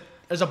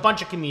there's a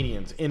bunch of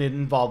comedians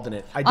involved in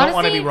it. I don't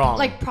want to be Honestly, wrong.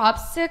 Like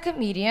props to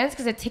comedians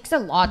because it takes a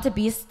lot to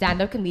be a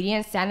stand-up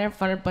comedian, stand in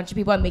front of a bunch of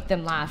people and make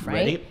them laugh, right?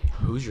 Ready?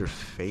 Who's your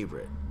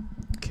favorite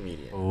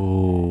comedian?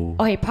 Ooh.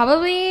 Okay,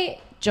 probably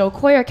Joe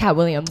Coy or Cat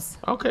Williams.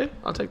 Okay,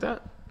 I'll take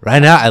that.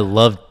 Right now, I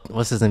love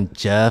what's his name,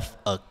 Jeff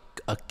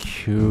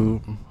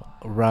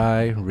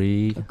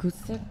Reed.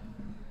 Acoustic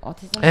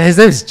autism. And his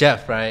name's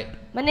Jeff, right?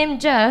 My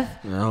name's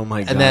Jeff. Oh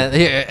my god. And then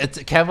here,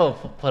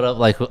 Kevo put up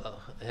like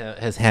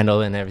his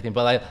handle and everything,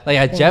 but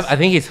like Jeff, I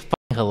think he's fucking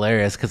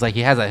hilarious because like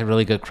he has a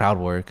really good crowd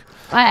work.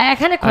 I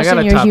kind of I got question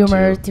a your top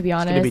humor, two. to be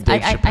It's gonna honest. be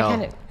Dave I Chappelle.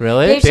 kind of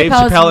Really? Dave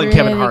Chappelle's Chappelle and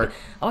Kevin really Hart.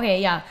 good.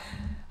 Okay, yeah.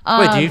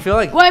 Wait, do you feel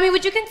like? Well, I mean,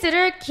 would you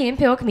consider Key and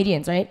Peele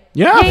comedians, right?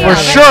 Yeah, for yeah.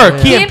 sure.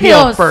 Yeah. Key and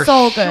Peele is for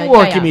so sure. good.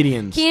 Yeah.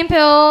 Comedians. Key and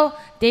Peele,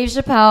 Dave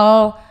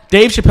Chappelle,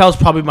 Dave Chappelle's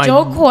probably my.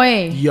 Joe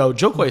Coy. Yo,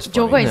 Joe Coy's funny.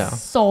 Joe Coy is Yeah.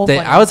 so funny.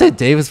 I would say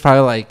Dave is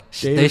probably like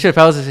Dave- Dave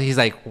Chappelle's. He's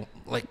like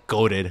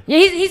goated. Yeah,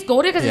 he's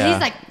goated because Yeah.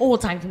 he's like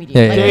old time comedian.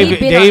 Yeah, like, yeah, he Dave,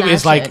 been on Dave that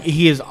is like shit.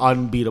 he is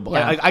unbeatable.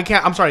 Yeah. I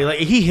can't. I'm sorry. Like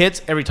he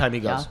hits every time he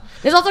Yeah. goes.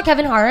 There's also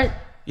Kevin Hart.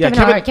 Yeah,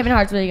 Kevin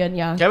Hart's really good.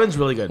 Yeah. Kevin's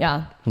really good.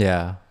 Yeah.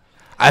 Yeah,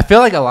 I feel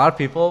like a lot of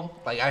people,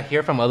 like I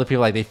hear from other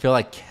people, like they feel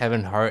like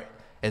Kevin Hart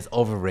is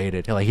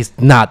overrated. Like he's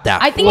not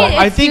that. I think funny.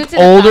 it's I due think to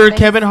the older fact that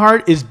Kevin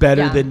Hart is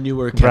better Yeah. than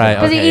newer Kevin Right, Hart.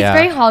 Because Okay, he's yeah.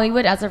 very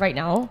Hollywood as of right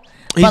now.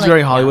 He's But, like, very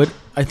yeah. Hollywood.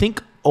 I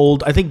think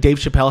Dave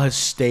Chappelle has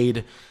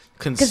stayed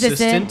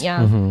consistent.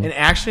 Yeah. And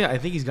actually, I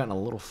think he's gotten a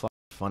little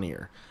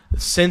funnier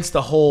since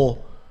the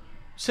whole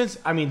since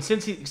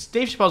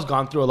Dave Chappelle's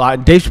gone through a lot,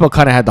 and Dave Chappelle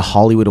kind of had the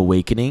Hollywood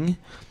awakening,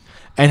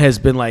 and has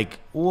been like,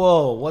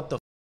 whoa, what the,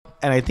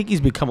 and I think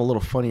he's become a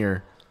little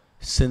funnier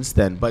since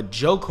then. But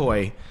Joe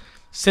Coy,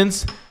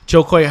 since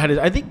Joe Coy had,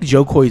 I think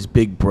Joe Coy's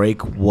big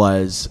break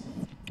was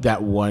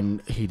that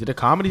one he did a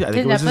comedy. I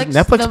think it was his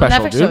Netflix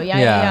special, dude. Show.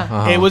 Yeah.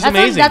 Uh-huh. It was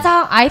amazing. That's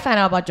how I found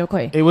out about Joe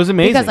Coy. It was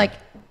amazing because like,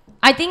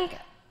 I think,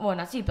 well,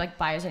 not to be like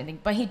biased or anything,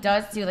 but he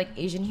does do like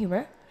Asian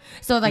humor.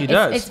 So like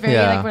it's very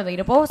like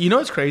relatable. You know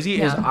what's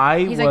crazy is he's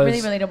like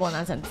really relatable in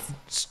that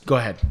sense. Go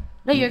ahead.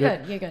 No, you're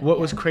good. You're good. What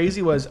was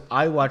crazy was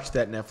I watched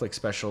that Netflix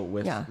special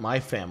with my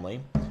family,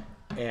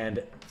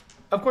 and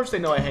of course they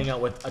know I hang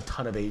out with a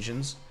ton of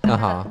Asians. Right?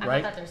 I'm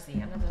not that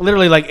thirsty.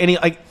 Literally like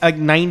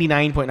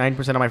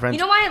 99.9% of my friends. You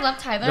know why I love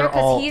Tyler?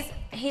 Because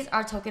he's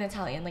our token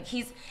Italian. Like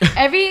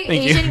every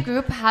Asian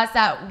group has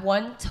that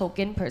one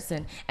token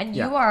person, and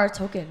you are our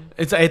token.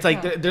 It's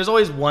like there's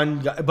always one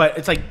guy, but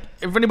it's like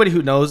for anybody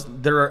who knows,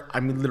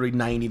 literally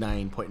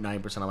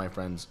 99.9% of my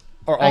friends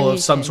are all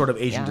of some sort of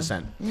Asian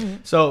descent. Mm-hmm.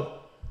 So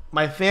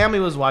my family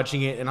was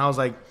watching it, and I was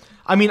like,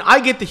 I mean, I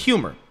get the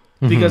humor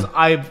because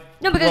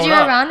because you're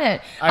around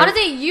it.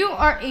 Honestly, you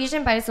are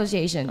Asian by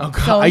association. Oh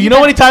God. So you know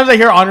how many times I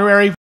hear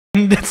honorary.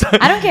 I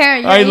don't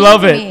care. I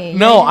love it.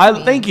 No,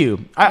 thank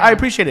you. I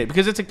appreciate it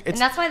because it's and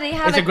that's why they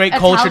have it's a great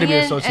culture to be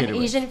associated and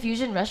with. Asian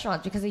fusion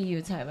restaurants because of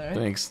you, Tyler.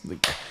 Thanks,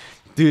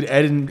 dude.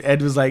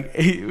 Ed was like,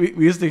 we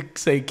used to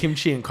say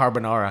kimchi and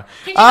carbonara.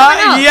 Kimchi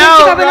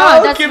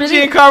carbonara.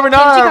 Kimchi and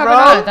carbonara,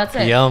 bro. That's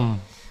it.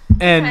 Yum.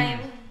 And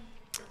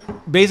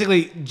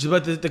basically,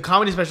 but the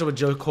comedy special with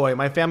Joe Coy,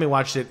 my family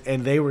watched it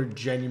and they were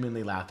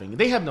genuinely laughing.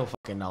 They have no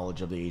fucking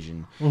knowledge of the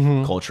Asian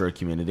culture or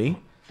community,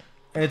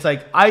 and it's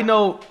like I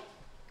know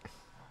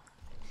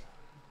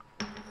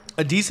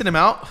a decent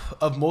amount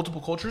of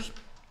multiple cultures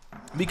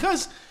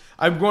because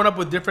I've grown up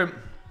with different,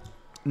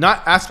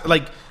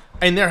 like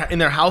in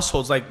their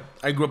households. Like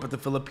I grew up with the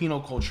Filipino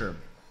culture,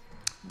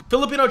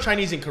 Filipino,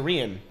 Chinese, and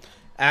Korean,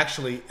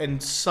 actually,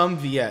 and some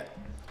Viet,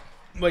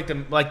 like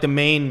the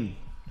main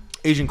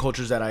Asian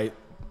cultures that I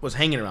was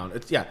hanging around.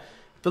 It's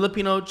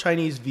Filipino,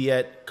 Chinese,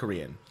 Viet,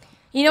 Korean.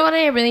 You know what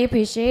I really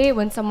appreciate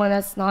when someone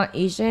that's not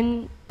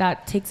Asian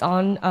that takes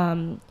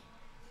on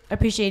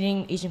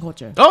appreciating Asian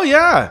culture. Oh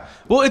yeah,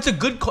 well it's a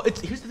good.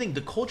 Here's the thing: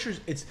 the cultures.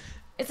 It's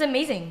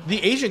amazing.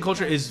 The Asian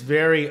culture is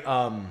very.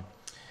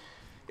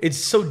 It's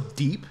so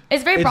deep.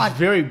 It's very broad.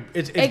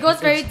 It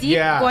goes very deep,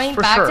 going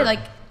back to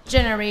like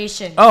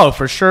generations. Oh,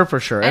 for sure.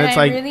 And it's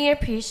I really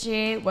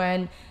appreciate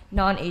when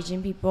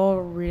non-Asian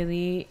people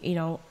really,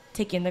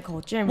 take in the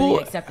culture and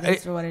really accept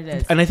it for what it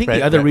is. And I think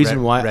the other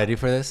reason why ready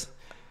for this.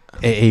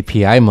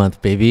 AAPI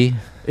month, baby.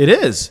 It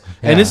is,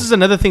 and this is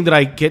another thing that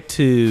I get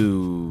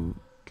to.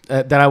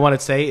 That I want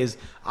to say is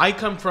I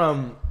come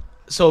from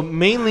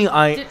mainly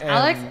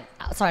Alex,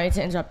 sorry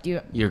to interrupt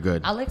you. You're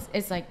good. Alex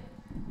is like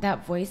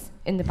that voice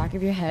in the back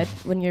of your head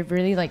when you're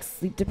really like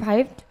sleep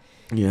deprived.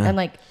 Yeah. And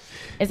like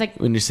it's like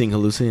when you're seeing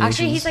hallucinations.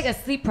 Actually, he's like a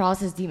sleep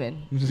paralysis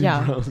demon.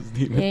 Yeah.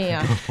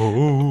 Yeah.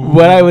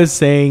 What I was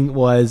saying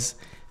was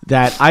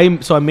that I'm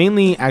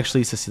mainly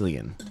actually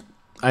Sicilian.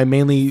 I'm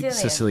mainly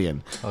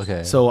Sicilian.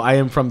 Okay. So I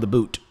am from the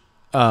boot.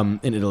 In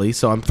Italy,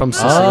 so I'm from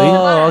Sicily.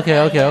 Oh, okay.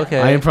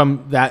 I am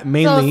from that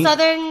mainly. So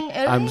southern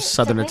Italy? I'm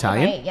Southern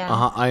Italian. Right,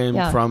 yeah. I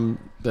am from.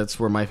 That's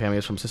where my family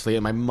is from, Sicily,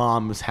 and my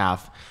mom is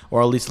half,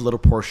 or at least a little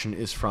portion,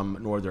 is from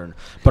northern.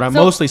 But I'm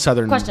mostly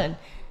southern. Question: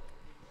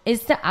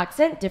 is the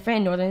accent different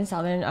in northern and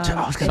southern?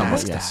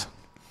 Somewhat yes.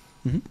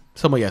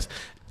 Somewhat yes.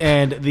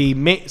 And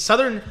the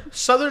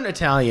southern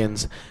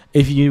Italians,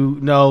 if you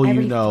know,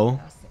 you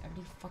know. I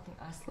already fucking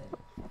asked it.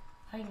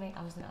 How do you make?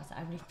 I was gonna ask it.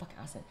 I already fucking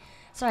asked it.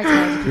 Sorry,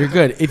 you're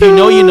good. If you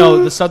know, you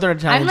know. The Southern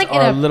Italians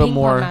are a little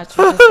more.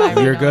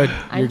 You're good.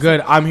 You're good.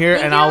 I'm here,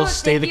 and I'll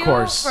stay the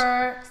course.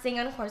 Thank you for staying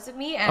on the course with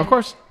me. And of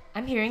course.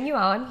 I'm hearing you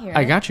out. I'm here.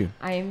 I got you.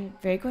 I'm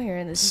very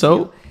coherent.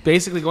 So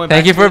basically, going back.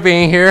 Thank you for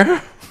being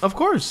here. Of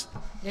course.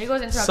 There you go.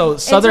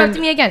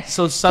 Interrupting me again.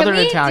 So Southern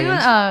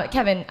Italians.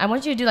 Kevin, I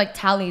want you to do like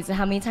tallies of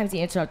how many times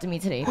you interrupted me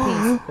today,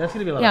 please. That's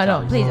gonna be a lot.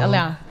 No, please,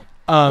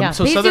 yeah.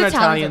 So Southern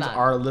Italians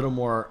are a little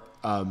more.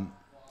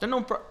 They're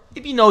known for.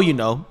 If you know, you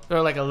know.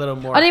 They're like a little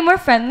more. Are they more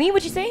friendly?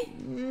 Would you say?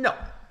 No.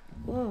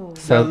 Ooh.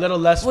 They're a little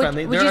less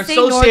friendly. Would They're you say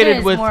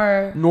associated with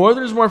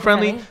Northern is more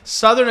friendly.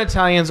 Southern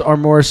Italians are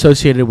more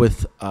associated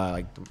with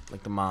like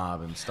the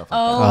mob and stuff like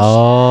that.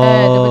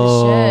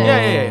 Oh, shit.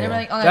 Yeah. They were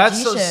like on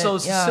That's that so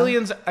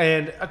Sicilians,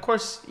 and of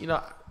course, I'm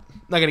not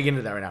gonna get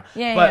into that right now.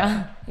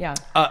 Yeah.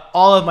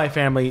 All of my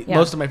family,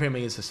 most of my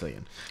family is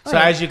Sicilian. So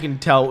as you can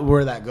tell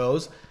where that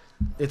goes,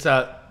 it's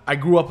I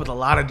grew up with a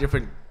lot of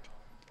different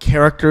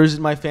characters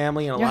in my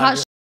family and a lot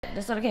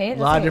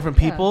of different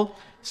people.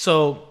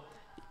 So,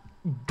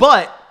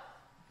 but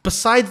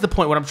besides the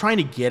point, what I'm trying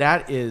to get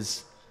at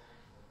is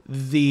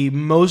the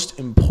most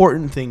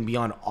important thing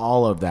beyond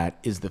all of that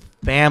is the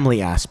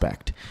family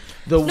aspect.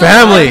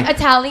 Family.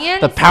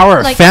 Italians. The power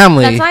of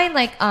family. That's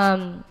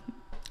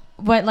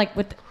why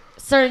with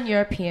certain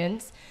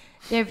Europeans,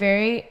 they're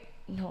very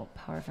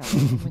power of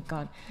family. Oh my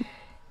god.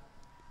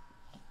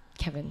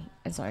 Kevin,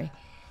 I'm sorry.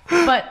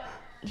 But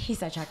he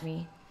sidetracked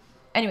me.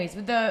 Anyways,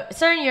 with the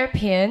certain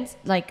Europeans,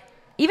 like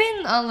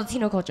even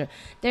Latino culture,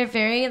 they're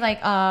very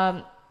like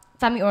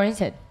family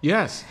oriented.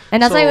 Yes.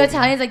 And that's why with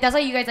Italians, like that's why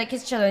you guys like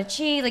kiss each other on the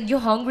cheek, like you're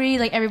hungry,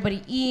 like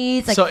everybody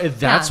eats. Like, so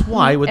that's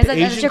why with it's the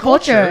like, that's Asian your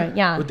culture,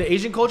 yeah. with the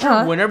Asian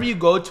culture, whenever you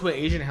go to an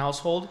Asian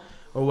household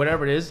or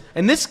whatever it is,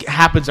 and this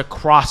happens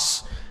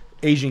across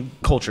Asian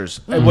cultures,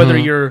 whether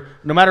you're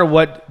no matter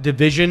what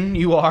division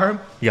you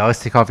are, You always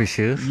take off your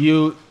shoes.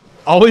 you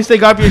always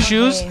take off your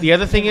shoes. The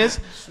other thing is,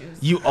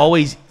 you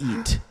always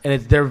eat,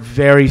 and they're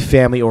very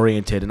family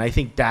oriented, and I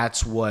think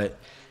that's what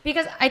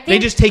because I think they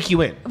just take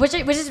you in. which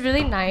is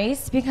really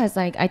nice because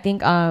like I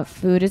think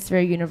food is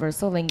very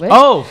universal language.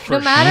 Oh, for no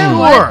matter sure.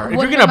 what, If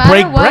you're no gonna matter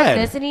break what bread,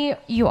 ethnicity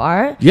you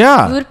are,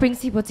 Yeah. food brings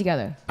people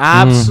together.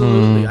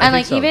 absolutely. I And think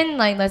like so. even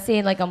like let's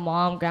say like a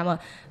mom, grandma,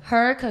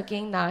 her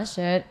cooking that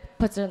shit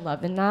puts her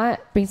love in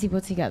that, brings people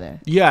together.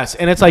 Yes,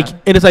 and it's like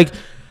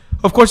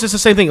of course it's the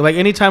same thing. Like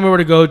anytime we were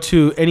to go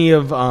to any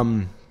of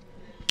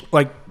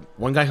like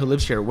one guy who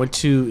lives here went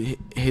to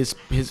his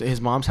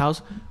mom's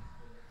house,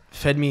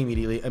 fed me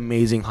immediately,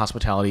 amazing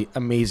hospitality,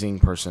 amazing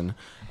person.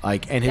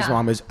 Like and his Yeah.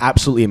 mom is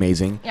absolutely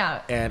amazing.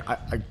 Yeah. And I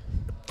In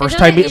first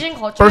terms time of Asian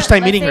culture, first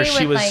time let's meeting her, say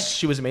she with, was like-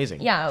 she was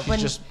amazing. Yeah, She's when-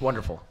 just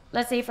wonderful.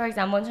 Let's say for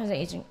example in terms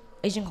of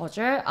Asian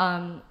culture,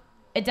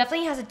 it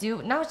definitely has to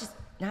do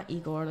not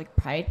ego or like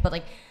pride, but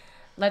like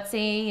let's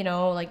say, you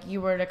know, like you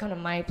were to come to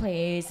my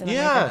place and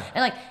Yeah.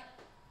 and like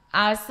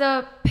as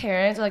the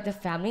parents or like the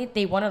family,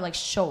 they want to like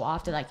show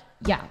off to like,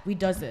 yeah, we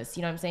does this,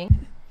 you know what I'm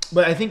saying?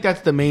 But I think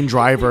that's the main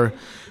driver.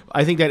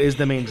 I think that is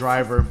the main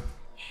driver.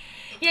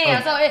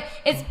 Yeah. So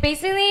it's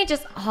basically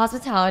just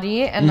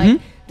hospitality and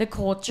like the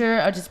culture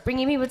of just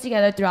bringing people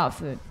together throughout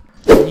food.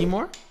 Any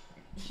more?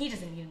 He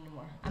doesn't need it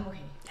anymore. I'm okay.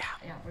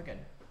 Yeah, we're good.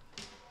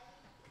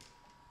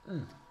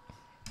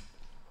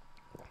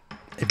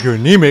 If you're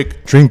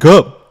anemic, drink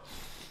up.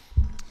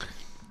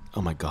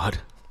 Oh my god.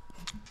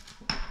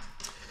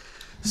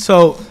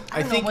 So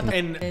I don't know think, what the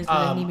and f- is with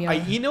anemia.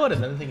 you know what?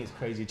 Another thing is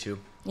crazy too.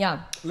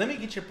 Yeah. Let me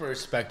get your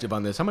perspective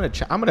on this. I'm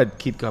gonna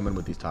keep coming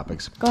with these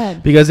topics. Go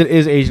ahead. Because it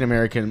is Asian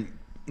American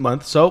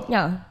Month, so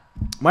Yeah.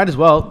 might as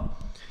well.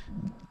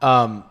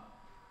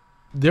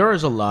 There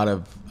is a lot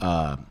of,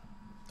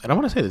 and I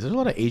want to say this. There's a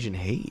lot of Asian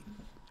hate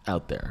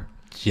out there.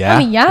 Yeah. I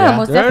mean, yeah,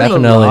 most There's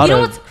definitely. a lot You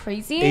know of what's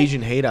crazy?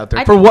 Asian hate out there.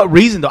 I For think- what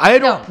reason though? I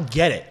don't No.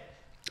 get it.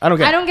 I don't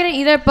get I it. don't get it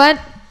either, but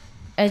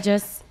it's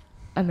just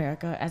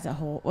America as a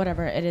whole.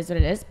 Whatever, it is what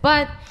it is.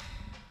 But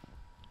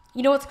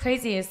you know what's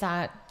crazy is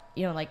that,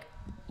 you know, like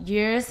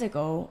years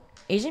ago,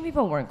 Asian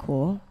people weren't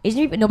cool.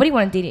 Asian people, nobody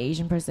wanted to date an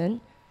Asian person.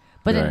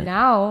 But Right. then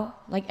now,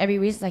 like every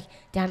reason, like,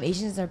 damn,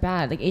 Asians are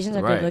bad. Like Asians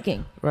are good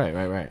looking.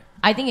 Right.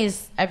 I think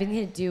it's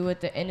everything to do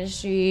with the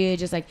industry,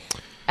 just like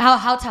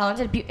how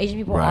talented Asian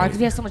people are Right. because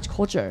we have so much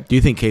culture. Do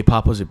you think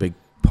K-pop was a big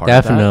part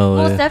Definitely.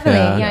 of Most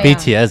definitely, yeah,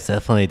 BTS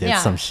definitely did Yeah.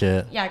 some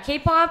shit. Yeah,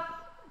 K-pop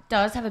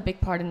does have a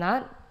big part in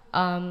that.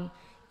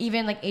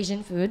 Even like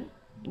Asian food,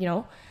 you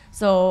know.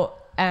 So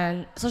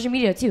and social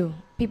media too.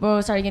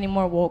 People started getting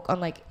more woke on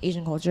like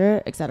Asian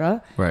culture,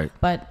 etc. that? Right.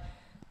 But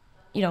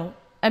you know,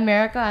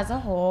 America as a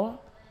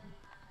whole,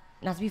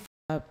 not to be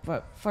up,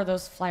 but for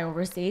those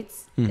flyover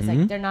states, it's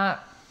like they're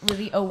not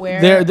really aware.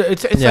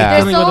 It's Yeah. like They're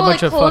dealing so with a like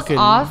bunch of closed fucking.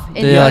 off. In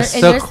They're, their, like,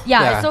 in so their, cl-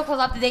 yeah, yeah. it's so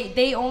closed off.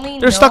 They only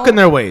They're stuck in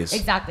their ways.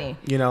 Exactly.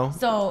 You know.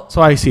 So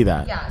I see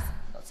that. yeah,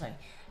 sorry.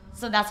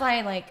 So that's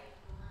why, like,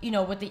 you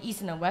know, with the East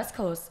and the West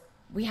Coast,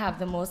 we have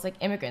the most like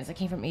immigrants that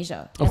came from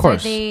Asia. Of So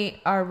course. they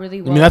are really.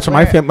 I mean, that's where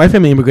my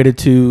family immigrated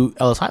to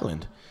Ellis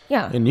Island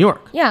Yeah. in New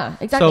York. Yeah.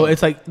 Exactly. So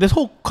it's like this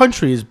whole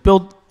country is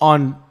built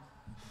on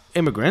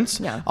immigrants.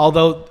 Yeah.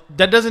 Although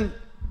that doesn't.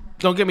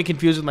 Don't get me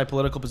confused with my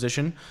political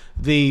position.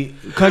 The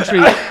country,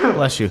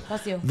 bless you.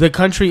 Bless you. The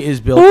country is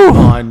built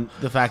on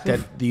the fact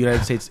that the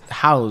United States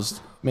housed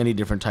many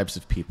different types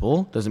of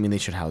people. Doesn't mean they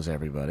should house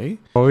everybody.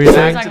 What were you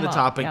saying? Back to the about?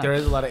 topic, Yeah. there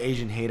is a lot of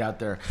Asian hate out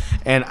there,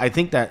 and I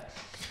think that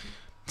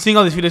seeing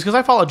all these videos, because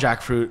I follow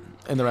Jackfruit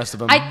and the rest of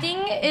them. I think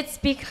it's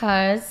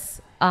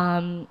because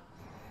I'm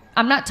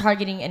not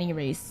targeting any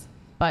race,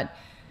 but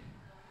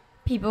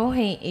people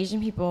hate Asian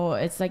people.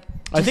 It's like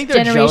I just think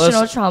they're generational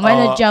jealous, trauma,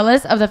 and they're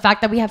jealous of the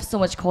fact that we have so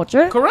much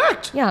culture.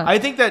 Correct. Yeah. I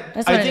think that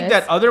That's what it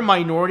is. other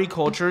minority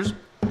cultures,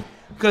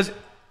 because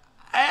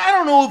I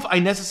don't know if I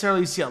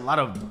necessarily see a lot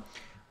of.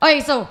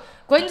 Okay, so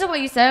going to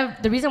what you said,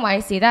 the reason why I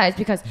say that is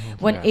because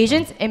when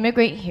Asians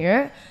immigrate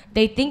here,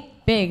 they think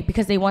big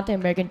because they want the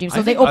American dream. So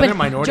I they think open other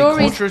minority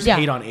jewelry. cultures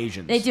hate on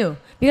Asians. They do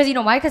because you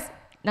know why? Because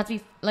not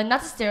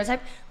to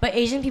stereotype, but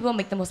Asian people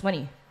make the most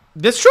money.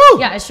 That's true.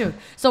 Yeah, it's true.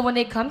 So when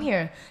they come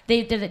here,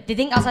 they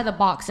think outside the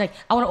box. Like,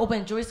 I want to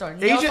open a jewelry store,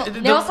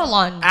 nail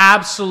salon.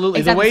 Absolutely.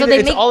 Exactly. The way So that they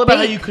it's make all about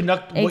how big. you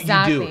conduct what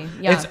Exactly. you do.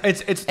 Yeah.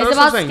 It's It's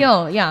about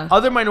skill. Yeah.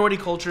 Other minority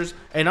cultures,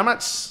 and I'm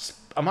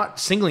not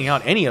singling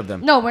out any of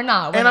them. No, we're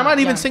not. And I'm not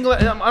even yeah.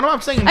 singling. I'm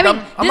not saying. I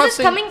mean, I'm not this is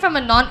saying, coming from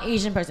a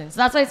non-Asian person, so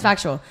that's why it's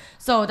factual.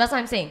 So that's what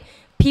I'm saying.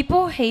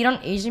 people hate on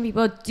Asian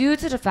people due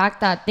to the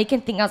fact that they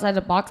can think outside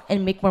the box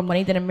and make more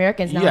money than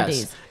Americans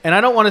nowadays. Yes. And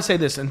I don't want to say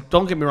this, and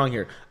don't get me wrong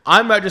here.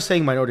 I'm not just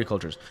saying minority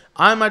cultures.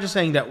 I'm not just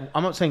saying that.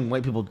 I'm not saying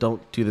white people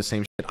don't do the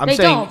same shit. I'm they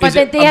saying don't, but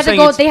they have to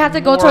go. They have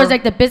to go towards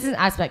like the business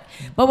aspect.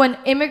 But when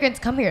immigrants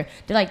come here,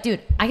 they're like, dude,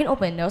 I can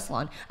open a nail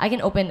salon. I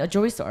can open a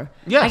jewelry store.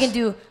 Yes. I can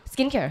do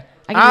skincare.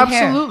 I can do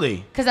hair.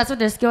 Absolutely. Because that's what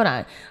they're skilled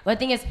at. But the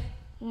thing is,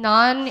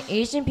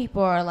 non-Asian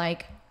people are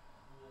like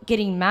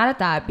getting mad at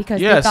that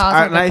because yes, they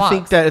thought and I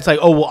think that it's like,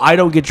 oh well, I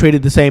don't get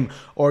treated the same,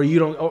 or you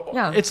don't. Or,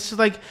 Yeah. It's just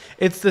like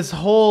it's this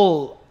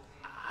whole,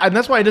 and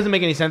that's why it doesn't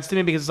make any sense to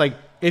me because it's like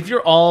if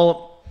you're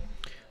all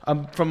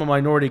from a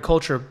minority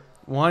culture,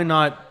 why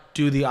not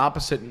do the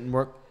opposite and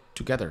work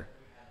together?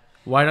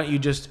 Why don't you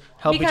just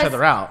help each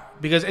other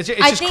out? Because it's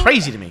just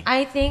crazy to me.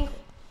 I think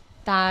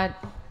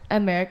that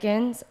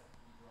Americans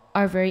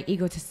are very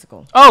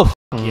egotistical. Oh,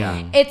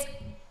 yeah.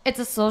 It's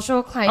a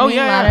social climbing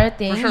ladder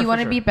thing. For sure, you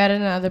want to sure. be better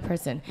than another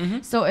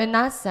person. So in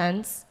that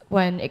sense,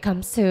 when it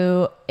comes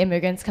to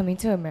immigrants coming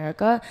to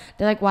America,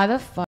 they're like, why the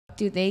fuck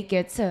do they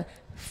get to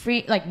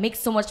make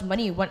so much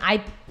money when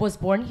I was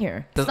born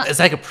here? It's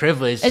like a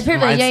privilege. It's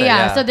privilege, mindset,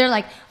 yeah. So they're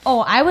like,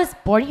 oh, I was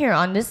born here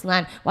on this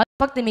land. Why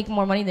the fuck they make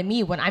more money than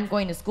me when I'm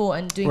going to school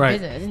and doing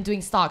business and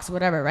doing stocks,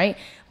 whatever, right?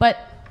 But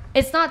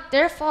it's not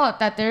their fault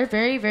that they're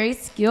very, very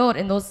skilled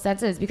in those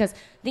senses because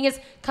the thing is,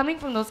 coming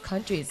from those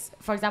countries,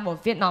 for example,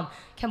 Vietnam,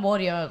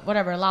 Cambodia,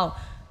 whatever, Laos,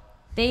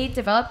 they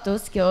develop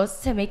those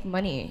skills to make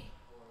money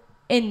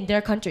in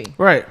their country.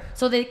 Right.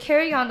 So they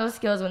carry on those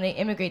skills when they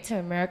immigrate to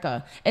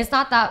America. It's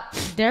not that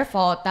their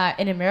fault that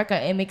in America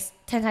it makes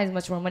 10 times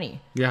much more money.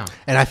 Yeah.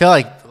 And I feel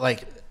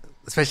like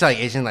especially like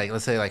Asian, like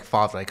let's say like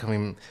fathers like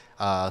coming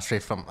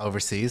straight from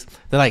overseas,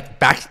 they're like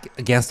back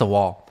against the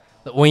wall.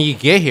 When you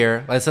get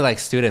here, let's say like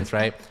students,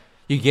 right?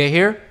 You get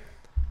here,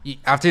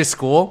 after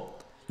school,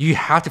 you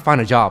have to find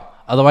a job.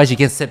 Otherwise, you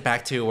get sent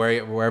back to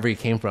wherever you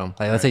came from.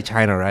 Like, let's say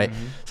China, right?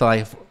 So,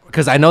 like,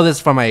 because I know this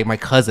from my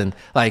cousin.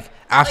 Like,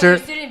 after... Like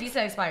your student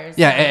visa expires.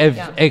 Yeah,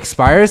 it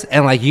expires,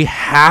 and, like, you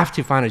have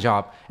to find a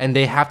job. And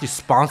they have to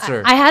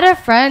sponsor... I had a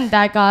friend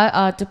that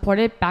got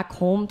deported back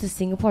home to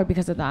Singapore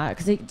because of that.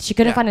 Because she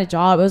couldn't find a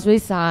job. It was really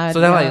sad. So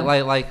then,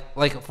 like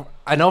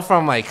I know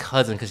from my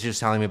cousin, because she was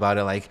telling me about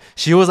it, like,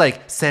 she was,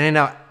 like, sending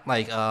out,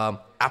 like...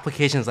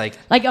 applications like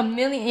a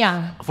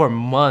million for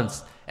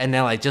months, and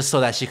then like just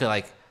so that she could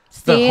like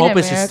stay the hope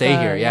is to stay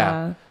America,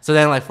 here. So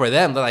then like for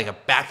them, they're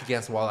like back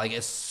against the wall. Like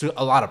it's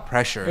a lot of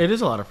pressure. It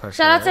is a lot of pressure.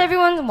 Shout out to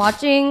everyone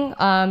watching.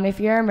 If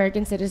you're an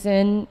American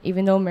citizen,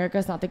 even though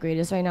America's not the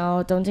greatest right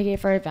now, don't take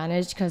it for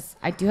advantage because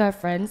I do have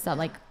friends that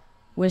like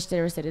wish they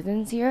were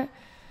citizens here.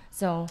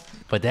 So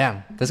but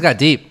damn, this got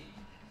deep.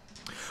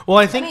 Well,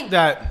 I think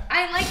that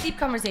I like deep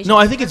conversations. No,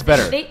 I think it's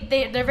better.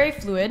 They're very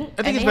fluid.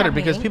 I think it's better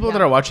because people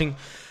that are watching,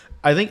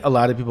 I think a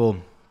lot of people,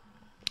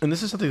 and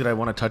this is something that I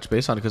want to touch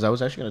base on because I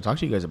was actually going to talk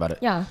to you guys about it.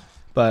 Yeah.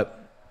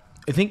 But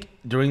I think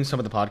during some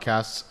of the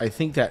podcasts, I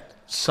think that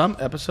some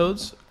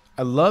episodes,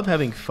 I love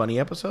having funny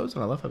episodes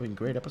and I love having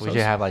great episodes. Would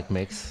you have like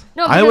mix?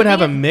 No, I would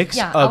have a mix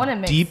of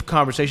mix. deep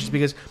conversations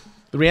because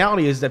the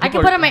reality is that I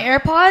people can put on my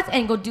AirPods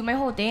and go do my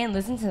whole day and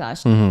listen to that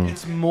shit.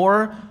 It's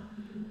more.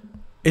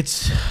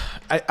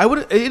 I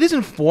would. It is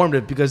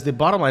informative because the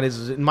bottom line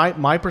is in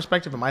my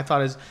perspective and my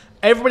thought is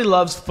everybody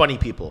loves funny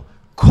people.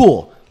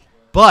 Cool.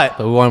 But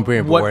we want to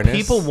bring what awareness.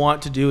 people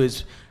want to do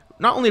is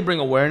not only bring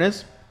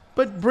awareness,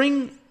 but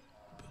bring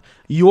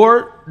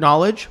your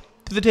knowledge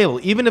to the table.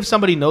 Even if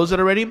somebody knows it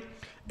already,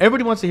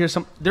 everybody wants to hear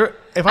some.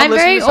 If I'm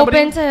very to somebody,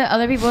 open to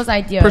other people's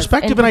ideas,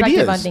 perspective and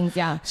ideas on things.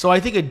 Yeah. So I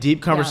think a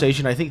deep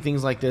conversation. I think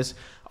things like this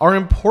are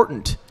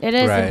important. It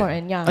is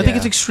important. Yeah. I think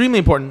it's extremely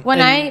important.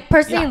 When I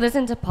personally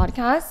listen to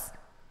podcasts,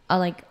 I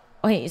like.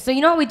 Okay, so you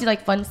know how we do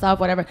like fun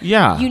stuff, whatever.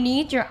 Yeah. You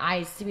need your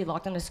eyes to be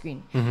locked on the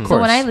screen. Of So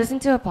course. when I listen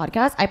to a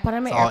podcast, I put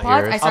on my It's all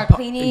AirPods. ears. I start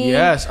cleaning.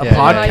 Yes, a you know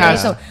what I mean? podcast.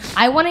 So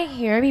I want to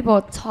hear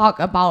people talk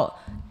about,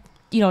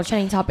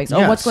 trending topics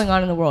or what's going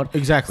on in the world.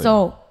 Exactly.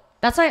 So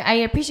that's why I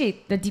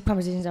appreciate the deep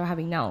conversations that we're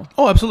having now.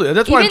 Oh, absolutely.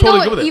 That's why I'm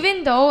totally good with it.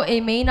 Even though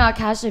it may not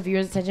catch the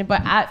viewer's attention,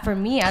 but for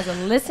me as a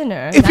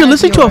listener, If you're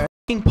listening to a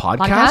fucking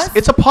podcast,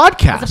 it's a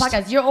podcast. It's a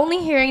podcast. You're only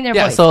hearing their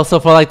voice. So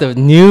for like the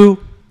new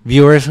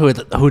viewers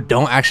who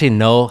don't actually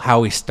know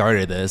how we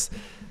started this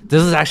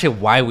is actually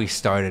why we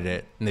started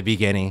it in the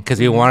beginning, because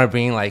we want to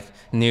bring like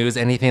news,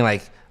 anything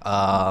like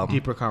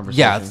deeper conversations.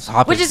 Yeah,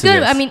 topics which is to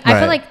good. this. I mean, I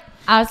feel like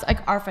as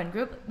like our friend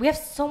group, we have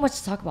so much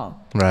to talk about.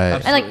 Right.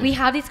 And like we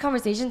have these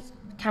conversations,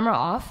 camera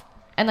off,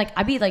 and like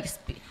I'd be like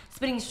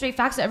spitting straight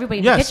facts to everybody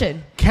in the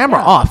kitchen.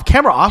 Camera off.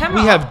 Camera off.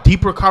 Camera we off. have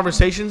deeper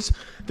conversations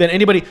than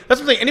anybody. That's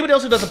what I'm saying. Anybody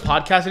else who does a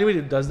podcast, anybody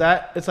who does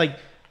that, it's like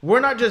we're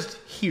not just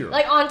here.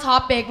 Like on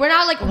topic. We're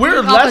not like We're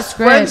reading off a less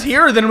script. friends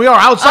here than we are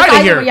outside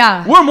of here.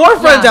 Yeah. We're more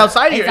friends Yeah,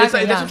 outside of here. It's exactly,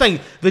 like, that's what I'm saying.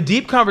 The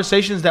deep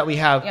conversations that we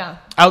have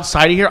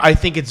outside of here, I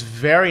think it's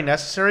very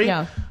necessary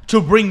to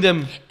bring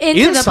them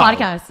into inside.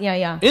 the podcast.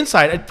 Yeah.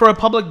 Inside for a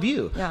public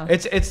view. Yeah.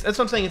 It's that's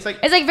what I'm saying. It's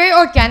like very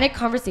organic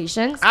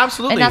conversations.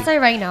 Absolutely. And that's why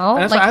right now,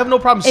 and that's like, why I have no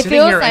problem it sitting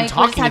feels here like and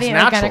talking. we're It's having an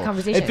organic natural.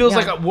 conversation. It feels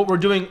like what we're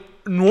doing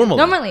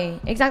normally.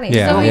 Exactly.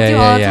 Yeah, So we yeah, do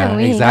yeah, all the yeah, time.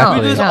 We exactly. hang out.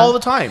 We do this all the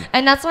time.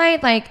 And that's why,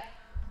 like,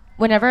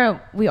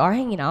 whenever we are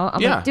hanging out,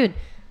 I'm like, dude,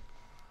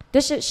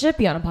 this shit should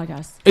be on a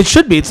podcast. It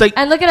should be. It's like,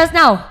 And look at us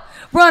now.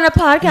 We're on a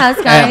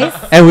podcast, guys.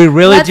 And we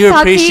really Let's do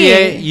talk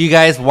appreciate tea. you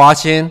guys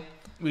watching.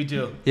 we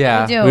do.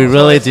 Yeah, We do. we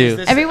really So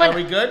do. Everyone- Are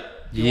we good?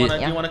 Do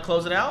Yeah. you want to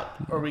close it out?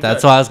 Or are we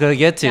That's good? what I was gonna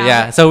get to. Yeah.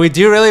 Yeah. So we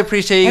do really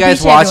appreciate you I guys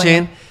appreciate watching,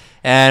 everyone.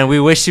 and we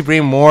wish to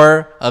bring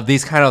more of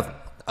these kind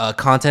of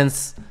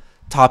contents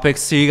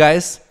topics to you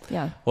guys.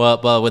 Yeah. Well,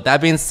 but with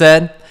that being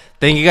said,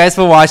 thank you guys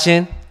for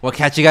watching. We'll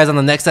catch you guys on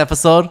the next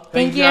episode.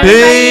 Thank you, guys.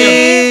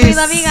 everybody. We Peace.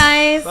 love you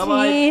guys.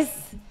 Bye-bye. Peace.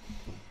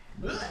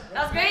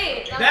 That was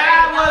great.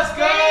 That was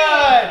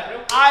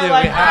good. I Dude,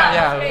 like we have- that.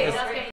 yeah, That was great. it's- That was great.